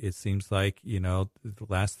 Lord, it seems like, the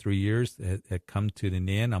last 3 years had come to an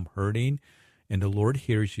end. I'm hurting. And the Lord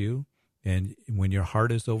hears you. And when your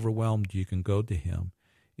heart is overwhelmed, you can go to him.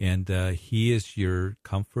 And he is your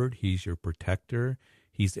comfort. He's your protector.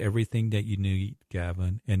 He's everything that you need,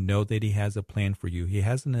 Gavin. And know that he has a plan for you. He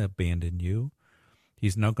hasn't abandoned you.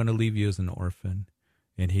 He's not going to leave you as an orphan.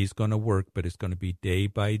 And he's going to work, but it's going to be day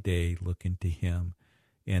by day looking to him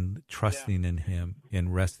and trusting in him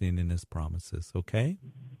and resting in his promises. Okay?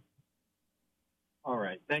 All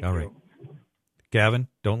right. Thank you. All right. Gavin,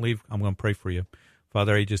 don't leave. I'm going to pray for you.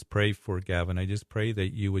 Father, I just pray for Gavin. I just pray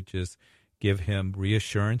that you would just give him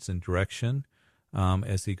reassurance and direction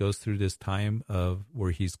as he goes through this time of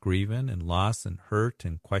where he's grieving and loss and hurt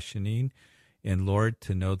and questioning. And Lord,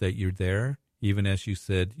 to know that you're there, even as you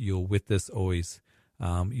said, you'll with us always.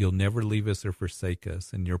 You'll never leave us or forsake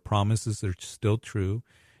us, and your promises are still true,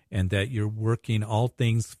 and that you're working all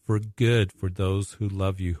things for good for those who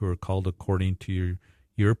love you, who are called according to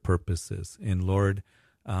your purposes. And Lord,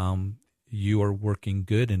 you are working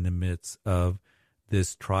good in the midst of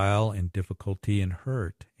this trial and difficulty and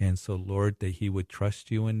hurt. And so, Lord, that he would trust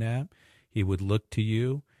you in that. He would look to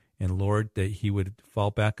you. And, Lord, that he would fall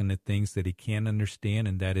back on the things that he can't understand,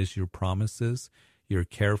 and that is your promises, your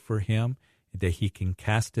care for him, that he can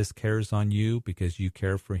cast his cares on you because you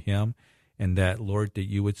care for him. And that, Lord, that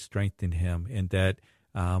you would strengthen him, and that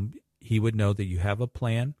he would know that you have a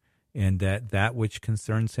plan, and that which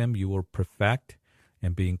concerns him you will perfect,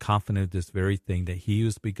 and being confident of this very thing, that he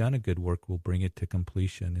who's begun a good work will bring it to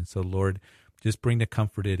completion. And so, Lord, just bring the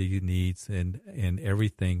comfort that he needs and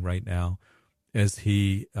everything right now as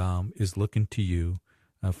he is looking to you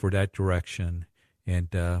for that direction and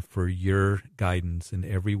for your guidance in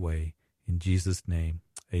every way. In Jesus' name,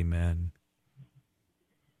 amen.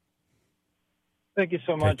 Thank you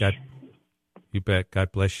so much. Okay, you bet.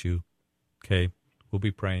 God bless you. Okay, we'll be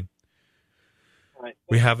praying. All right.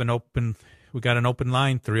 We got an open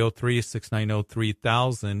line.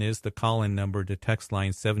 303-690-3000 is the call-in number. The text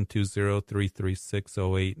line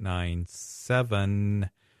 720-336-0897.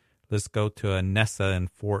 Let's go to Anessa in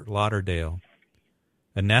Fort Lauderdale.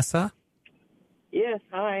 Anessa? Yes,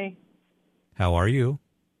 hi. How are you?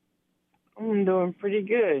 I'm doing pretty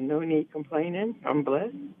good. No need complaining. I'm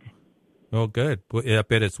blessed. Oh, good. I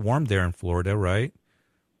bet it's warm there in Florida, right?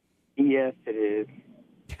 Yes, it is.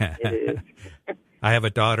 It is. I have a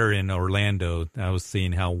daughter in Orlando. I was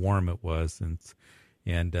seeing how warm it was. And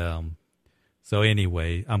so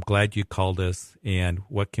anyway, I'm glad you called us. And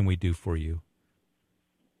what can we do for you?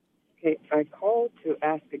 Okay, I called to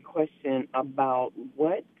ask a question about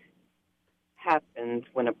what happens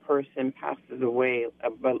when a person passes away, a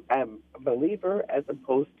believer as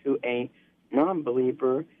opposed to a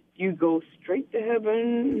non-believer. Do you go straight to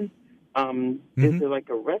heaven? Is there like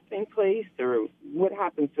a resting place, or what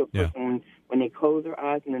happens to a person when they close their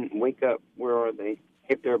eyes and then wake up? Where are they,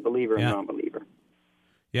 if they're a believer or non-believer?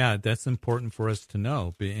 Yeah, that's important for us to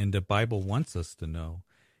know, and the Bible wants us to know.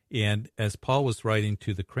 And as Paul was writing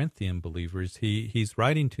to the Corinthian believers, he's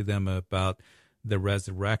writing to them about the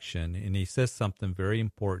resurrection, and he says something very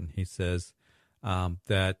important. He says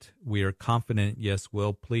that we are confident, yes,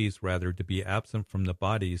 well pleased, rather, to be absent from the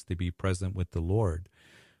bodies, to be present with the Lord.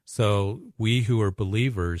 So we who are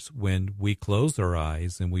believers, when we close our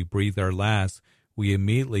eyes and we breathe our last, we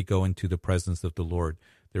immediately go into the presence of the Lord.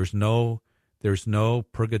 There's no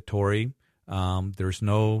purgatory. There's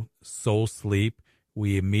no soul sleep.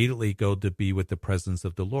 We immediately go to be with the presence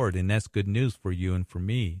of the Lord, and that's good news for you and for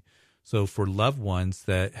me. So for loved ones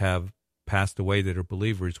that have passed away that are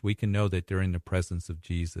believers, we can know that they're in the presence of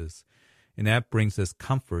Jesus. And that brings us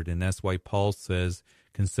comfort, and that's why Paul says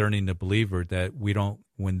concerning the believer that we don't,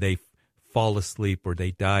 when they fall asleep or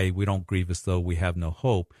they die, we don't grieve as though we have no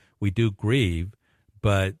hope. We do grieve,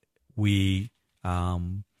 but we,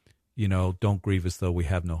 don't grieve as though we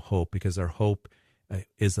have no hope, because our hope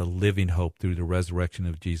is a living hope through the resurrection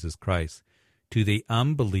of Jesus Christ. To the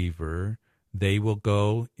unbeliever, they will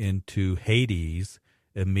go into Hades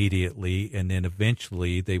immediately, and then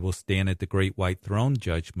eventually they will stand at the great white throne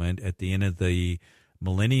judgment at the end of the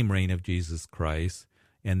millennium reign of Jesus Christ,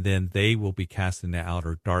 and then they will be cast into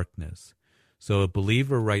outer darkness. So a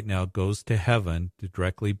believer right now goes to heaven to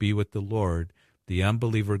directly be with the Lord. The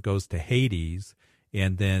unbeliever goes to Hades,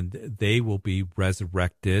 and then they will be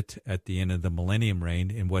resurrected at the end of the millennium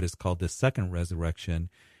reign in what is called the second resurrection,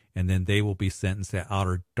 and then they will be sentenced to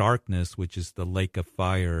outer darkness, which is the lake of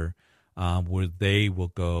fire, where they will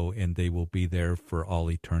go and they will be there for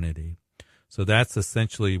all eternity. So that's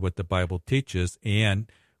essentially what the Bible teaches,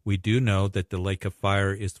 and we do know that the lake of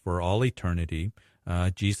fire is for all eternity.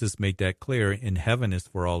 Jesus made that clear. In heaven is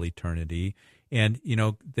for all eternity. And,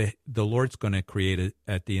 the Lord's going to create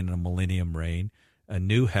at the end of the millennium reign a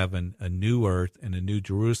new heaven, a new earth, and a new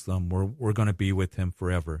Jerusalem where we're going to be with him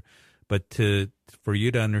forever. But for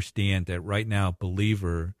you to understand that right now,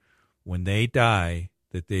 believer, when they die,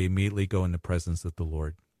 that they immediately go in the presence of the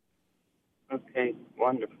Lord. Okay,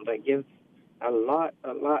 wonderful. That gives a lot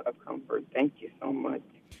of comfort. Thank you so much.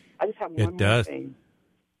 I just have one more thing.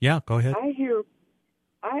 Yeah, go ahead.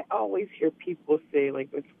 I always hear people say, like,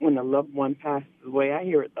 when a loved one passes away, I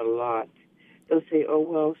hear it a lot. They'll say, oh,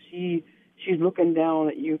 well, she's looking down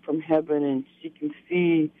at you from heaven and she can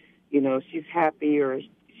see, she's happy, or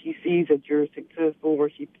she sees that you're successful,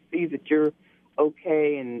 or she sees that you're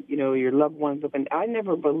okay, and, your loved one's looking. I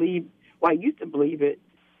never believed, I used to believe it,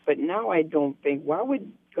 but now I don't think. Why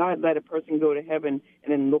would God let a person go to heaven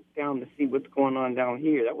and then look down to see what's going on down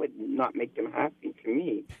here? That would not make them happy to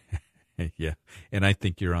me. Yeah, and I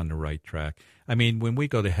think you're on the right track. I mean, when we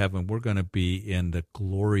go to heaven, we're going to be in the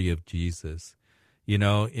glory of Jesus,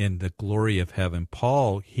 in the glory of heaven.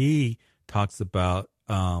 Paul, he talks about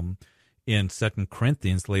in 2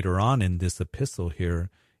 Corinthians later on in this epistle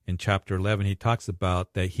here in chapter 11, he talks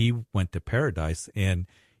about that he went to paradise and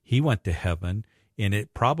he went to heaven, and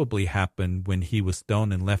it probably happened when he was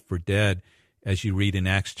stoned and left for dead, as you read in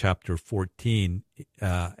Acts chapter 14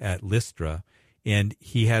 at Lystra, and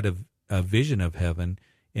he had a vision of heaven,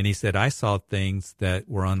 and he said, I saw things that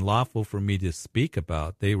were unlawful for me to speak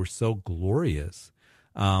about. They were so glorious.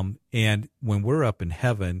 And when we're up in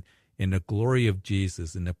heaven, in the glory of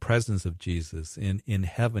Jesus, in the presence of Jesus, in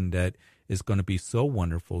heaven, that is going to be so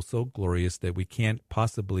wonderful, so glorious that we can't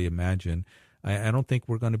possibly imagine. I don't think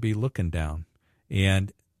we're going to be looking down.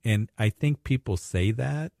 And I think people say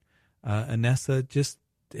that, Anessa, just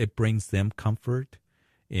it brings them comfort,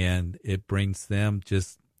 and it brings them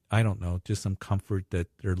just some comfort that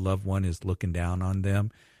their loved one is looking down on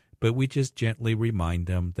them. But we just gently remind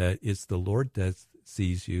them that it's the Lord that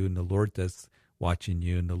sees you, and the Lord that's watching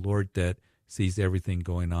you, and the Lord that sees everything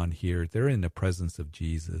going on here. They're in the presence of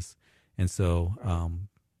Jesus. And so,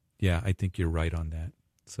 I think you're right on that.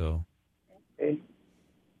 So. Okay.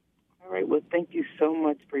 All right. Well, thank you so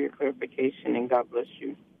much for your clarification, and God bless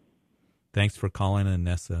you. Thanks for calling,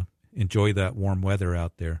 Anessa. Enjoy that warm weather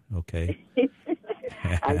out there, okay?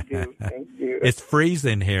 I do. Thank you. It's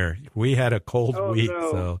freezing here. We had a cold week,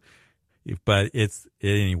 no. But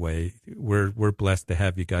anyway, we're blessed to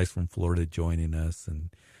have you guys from Florida joining us, and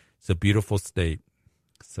it's a beautiful state.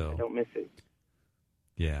 So I don't miss it.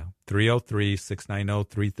 Yeah.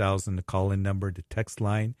 303-690-3000, the call-in number, the text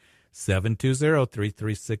line,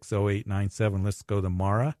 720-336-0897. Let's go to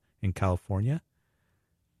Mara in California.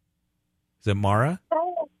 Is it Mara?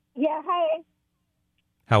 Oh, yeah, hi.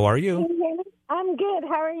 How are you? Can you hear me? I'm good.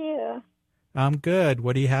 How are you? I'm good.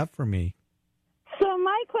 What do you have for me? So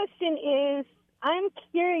my question is, I'm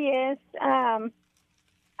curious. I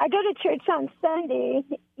go to church on Sunday,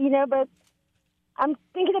 but I'm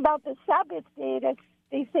thinking about the Sabbath day that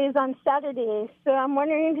they say is on Saturday. So I'm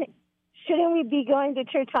wondering, shouldn't we be going to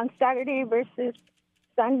church on Saturday versus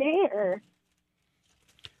Sunday? Or?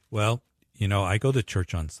 Well, I go to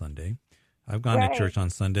church on Sunday. I've gone to church on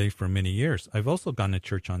Sunday for many years. I've also gone to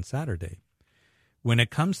church on Saturday. When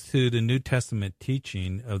it comes to the New Testament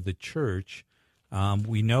teaching of the church,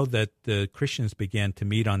 we know that the Christians began to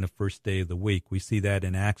meet on the first day of the week. We see that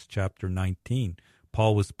in Acts chapter 19.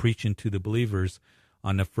 Paul was preaching to the believers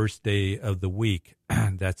on the first day of the week.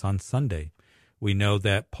 That's on Sunday. We know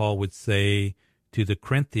that Paul would say to the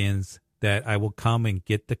Corinthians that I will come and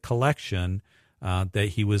get the collection that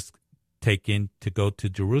he was taking to go to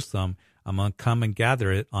Jerusalem. I'm going to come and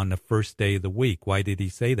gather it on the first day of the week. Why did he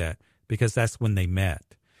say that? Because that's when they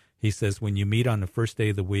met. He says, when you meet on the first day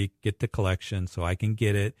of the week, get the collection so I can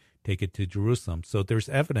get it, take it to Jerusalem. So there's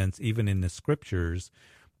evidence even in the scriptures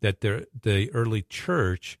that the early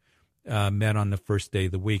church met on the first day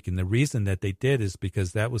of the week. And the reason that they did is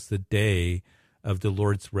because that was the day of the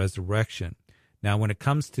Lord's resurrection. Now, when it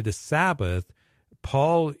comes to the Sabbath,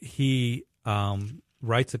 Paul, he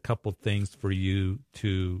writes a couple things for you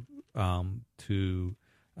to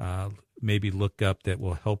maybe look up that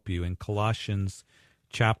will help you. In Colossians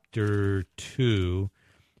chapter 2,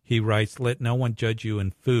 he writes, "Let no one judge you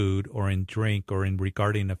in food or in drink or in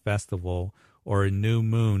regarding a festival or a new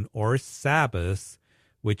moon or Sabbaths,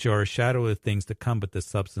 which are a shadow of things to come, but the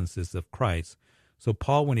substances of Christ." So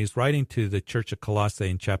Paul, when he's writing to the church of Colossae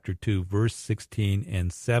in chapter 2, verse 16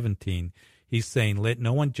 and 17, he's saying, let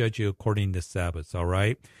no one judge you according to Sabbaths, all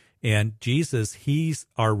right? And Jesus, he's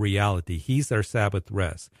our reality. He's our Sabbath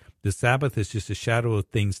rest. The Sabbath is just a shadow of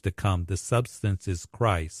things to come. The substance is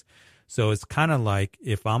Christ. So it's kind of like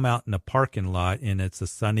if I'm out in a parking lot and it's a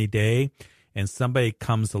sunny day and somebody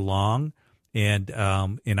comes along and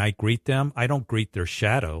I greet them, I don't greet their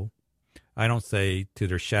shadow. I don't say to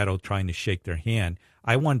their shadow trying to shake their hand.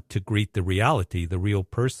 I want to greet the reality, the real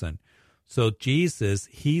person. So Jesus,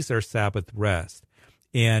 he's our Sabbath rest.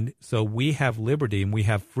 And so we have liberty and we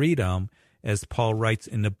have freedom, as Paul writes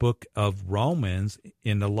in the book of Romans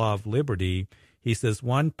in the law of liberty. He says,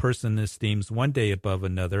 one person esteems one day above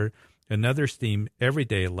another esteem every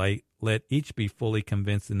day alike. Let each be fully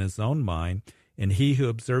convinced in his own mind. And he who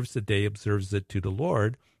observes the day observes it to the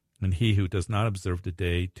Lord. And he who does not observe the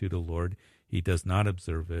day to the Lord, he does not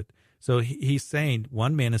observe it. So he's saying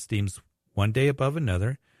one man esteems one day above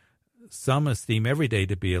another. Some esteem every day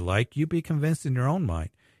to be alike. You be convinced in your own mind.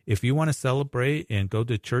 If you want to celebrate and go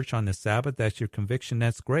to church on the Sabbath, that's your conviction,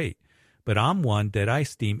 that's great. But I'm one that I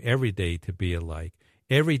esteem every day to be alike.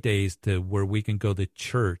 Every day is to where we can go to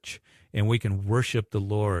church and we can worship the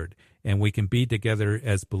Lord and we can be together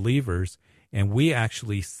as believers. And we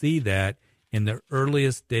actually see that in the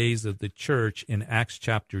earliest days of the church in Acts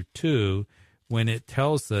chapter 2, when it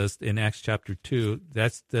tells us in Acts chapter 2,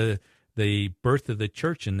 that's the birth of the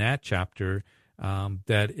church in that chapter,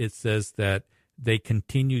 that it says that they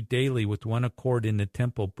continued daily with one accord in the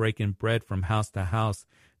temple, breaking bread from house to house.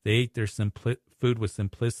 They ate their food with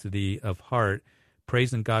simplicity of heart,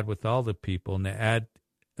 praising God with all the people. And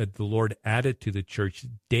the Lord added to the church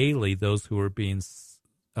daily those who were being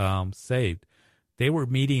saved. They were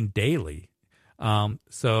meeting daily.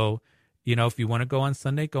 So, if you want to go on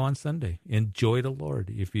Sunday, go on Sunday. Enjoy the Lord.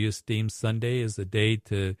 If you esteem Sunday as a day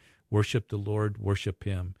to worship the Lord, worship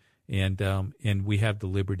Him. And we have the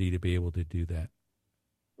liberty to be able to do that.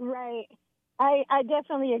 Right. I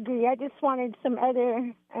definitely agree. I just wanted some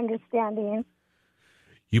other understanding.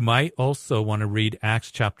 You might also want to read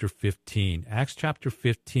Acts chapter 15. Acts chapter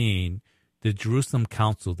 15, the Jerusalem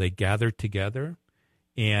Council, they gathered together.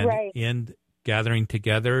 And in gathering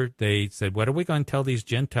together, they said, what are we going to tell these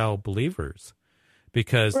Gentile believers?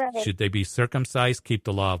 Because should they be circumcised, keep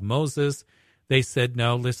the law of Moses? They said,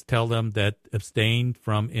 no, let's tell them that abstain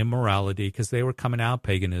from immorality, because they were coming out of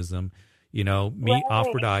paganism, meat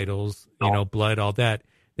offered idols, blood, all that.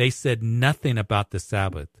 They said nothing about the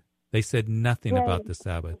Sabbath. They said nothing about the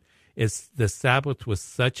Sabbath. The Sabbath was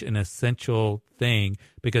such an essential thing,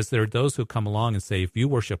 because there are those who come along and say, if you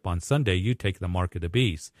worship on Sunday, you take the mark of the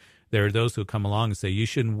beast. There are those who come along and say, you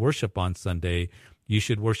shouldn't worship on Sunday, you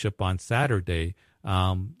should worship on Saturday.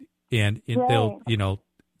 They'll,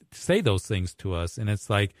 say those things to us. And it's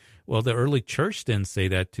like, well, the early church didn't say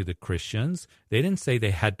that to the Christians. They didn't say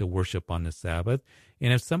they had to worship on the Sabbath.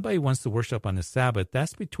 And if somebody wants to worship on the Sabbath,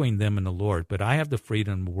 that's between them and the Lord. But I have the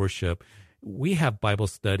freedom to worship. We have Bible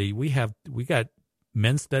study. We got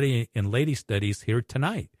men's study and ladies studies here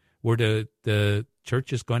tonight, where the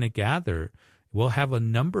church is going to gather. We'll have a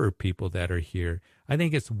number of people that are here. I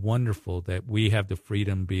think it's wonderful that we have the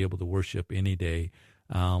freedom to be able to worship any day.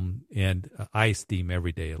 And I esteem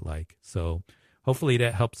every day alike. So hopefully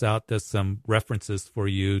that helps out. There's some references for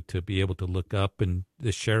you to be able to look up and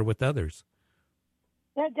to share with others.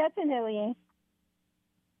 Yeah, definitely.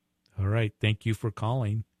 All right. Thank you for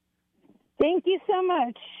calling. Thank you so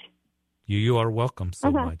much. You are welcome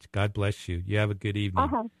so much. God bless you. You have a good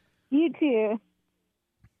evening. You too.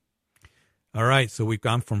 All right. So we've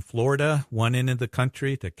gone from Florida, one end of the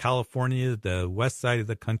country, to California, the west side of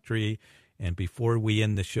the country. And before we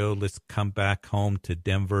end the show, let's come back home to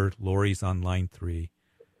Denver. Lori's on line 3.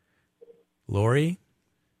 Lori?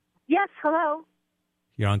 Yes, hello.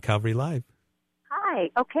 You're on Calvary Live. Hi.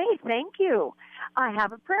 Okay, thank you. I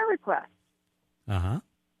have a prayer request.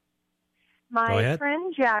 My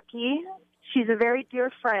friend Jackie, she's a very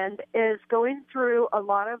dear friend, is going through a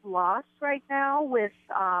lot of loss right now with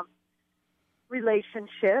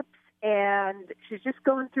relationships, and she's just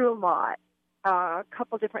going through a lot. a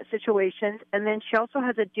couple different situations. And then she also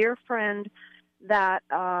has a dear friend that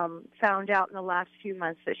found out in the last few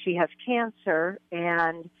months that she has cancer,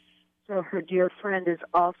 and so her dear friend is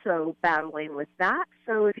also battling with that.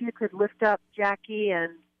 So if you could lift up Jackie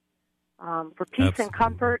and for peace and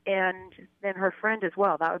comfort, and then her friend as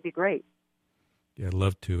well, that would be great. Yeah, I'd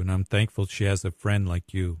love to. And I'm thankful she has a friend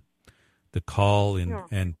like you to call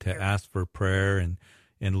and to ask for prayer. And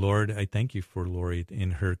Lord, I thank you for Lori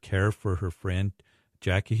in her care for her friend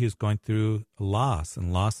Jackie, who's going through loss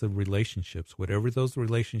of relationships. Whatever those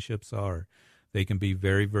relationships are, they can be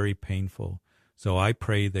very, very painful. So I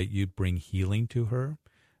pray that you bring healing to her.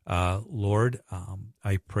 Lord,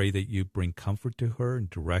 I pray that you bring comfort to her and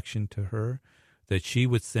direction to her, that she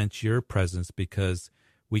would sense your presence, because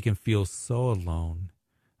we can feel so alone.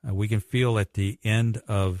 We can feel at the end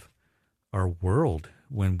of our world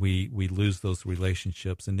when we lose those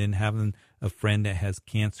relationships. And then having a friend that has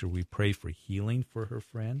cancer, we pray for healing for her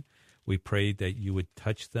friend. We pray that you would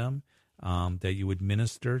touch them, that you would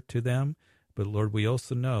minister to them. But Lord, we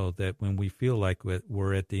also know that when we feel like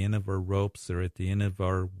we're at the end of our ropes or at the end of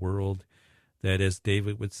our world, that as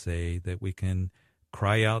David would say, that we can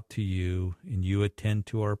cry out to you and you attend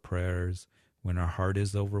to our prayers when our heart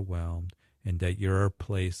is overwhelmed, and that you're our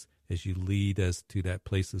place as you lead us to that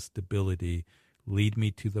place of stability. Lead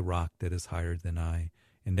me to the rock that is higher than I.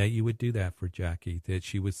 And that you would do that for Jackie, that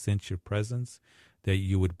she would sense your presence, that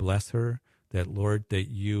you would bless her, that, Lord,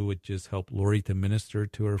 that you would just help Lori to minister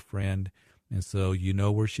to her friend. And so you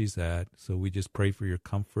know where she's at. So we just pray for your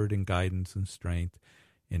comfort and guidance and strength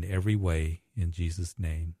in every way. In Jesus'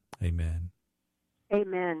 name, amen.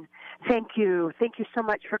 Amen. Thank you. Thank you so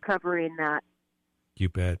much for covering that. You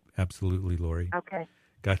bet. Absolutely, Lori. Okay.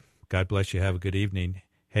 God bless you. Have a good evening.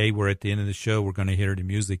 Hey, we're at the end of the show. We're going to hear the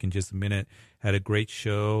music in just a minute. Had a great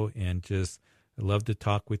show, and just I love to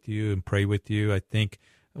talk with you and pray with you. I think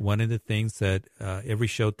one of the things that every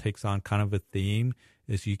show takes on kind of a theme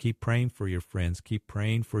is you keep praying for your friends, keep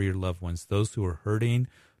praying for your loved ones, those who are hurting,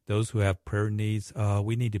 those who have prayer needs.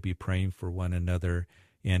 We need to be praying for one another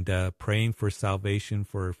and praying for salvation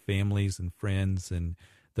for our families and friends and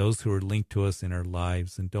those who are linked to us in our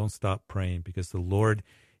lives. And don't stop praying, because the Lord,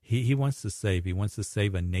 He wants to save. He wants to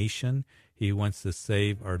save a nation. He wants to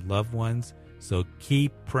save our loved ones. So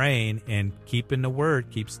keep praying and keep in the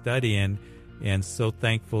Word, keep studying, and so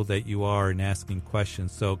thankful that you are and asking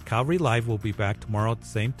questions. So Calvary Live will be back tomorrow at the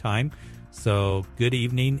same time. So good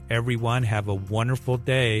evening, everyone. Have a wonderful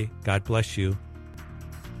day. God bless you.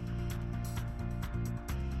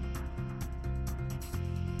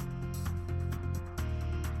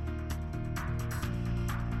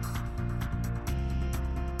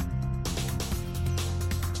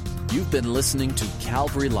 You've been listening to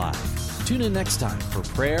Calvary Live. Tune in next time for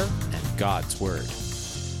prayer and God's Word.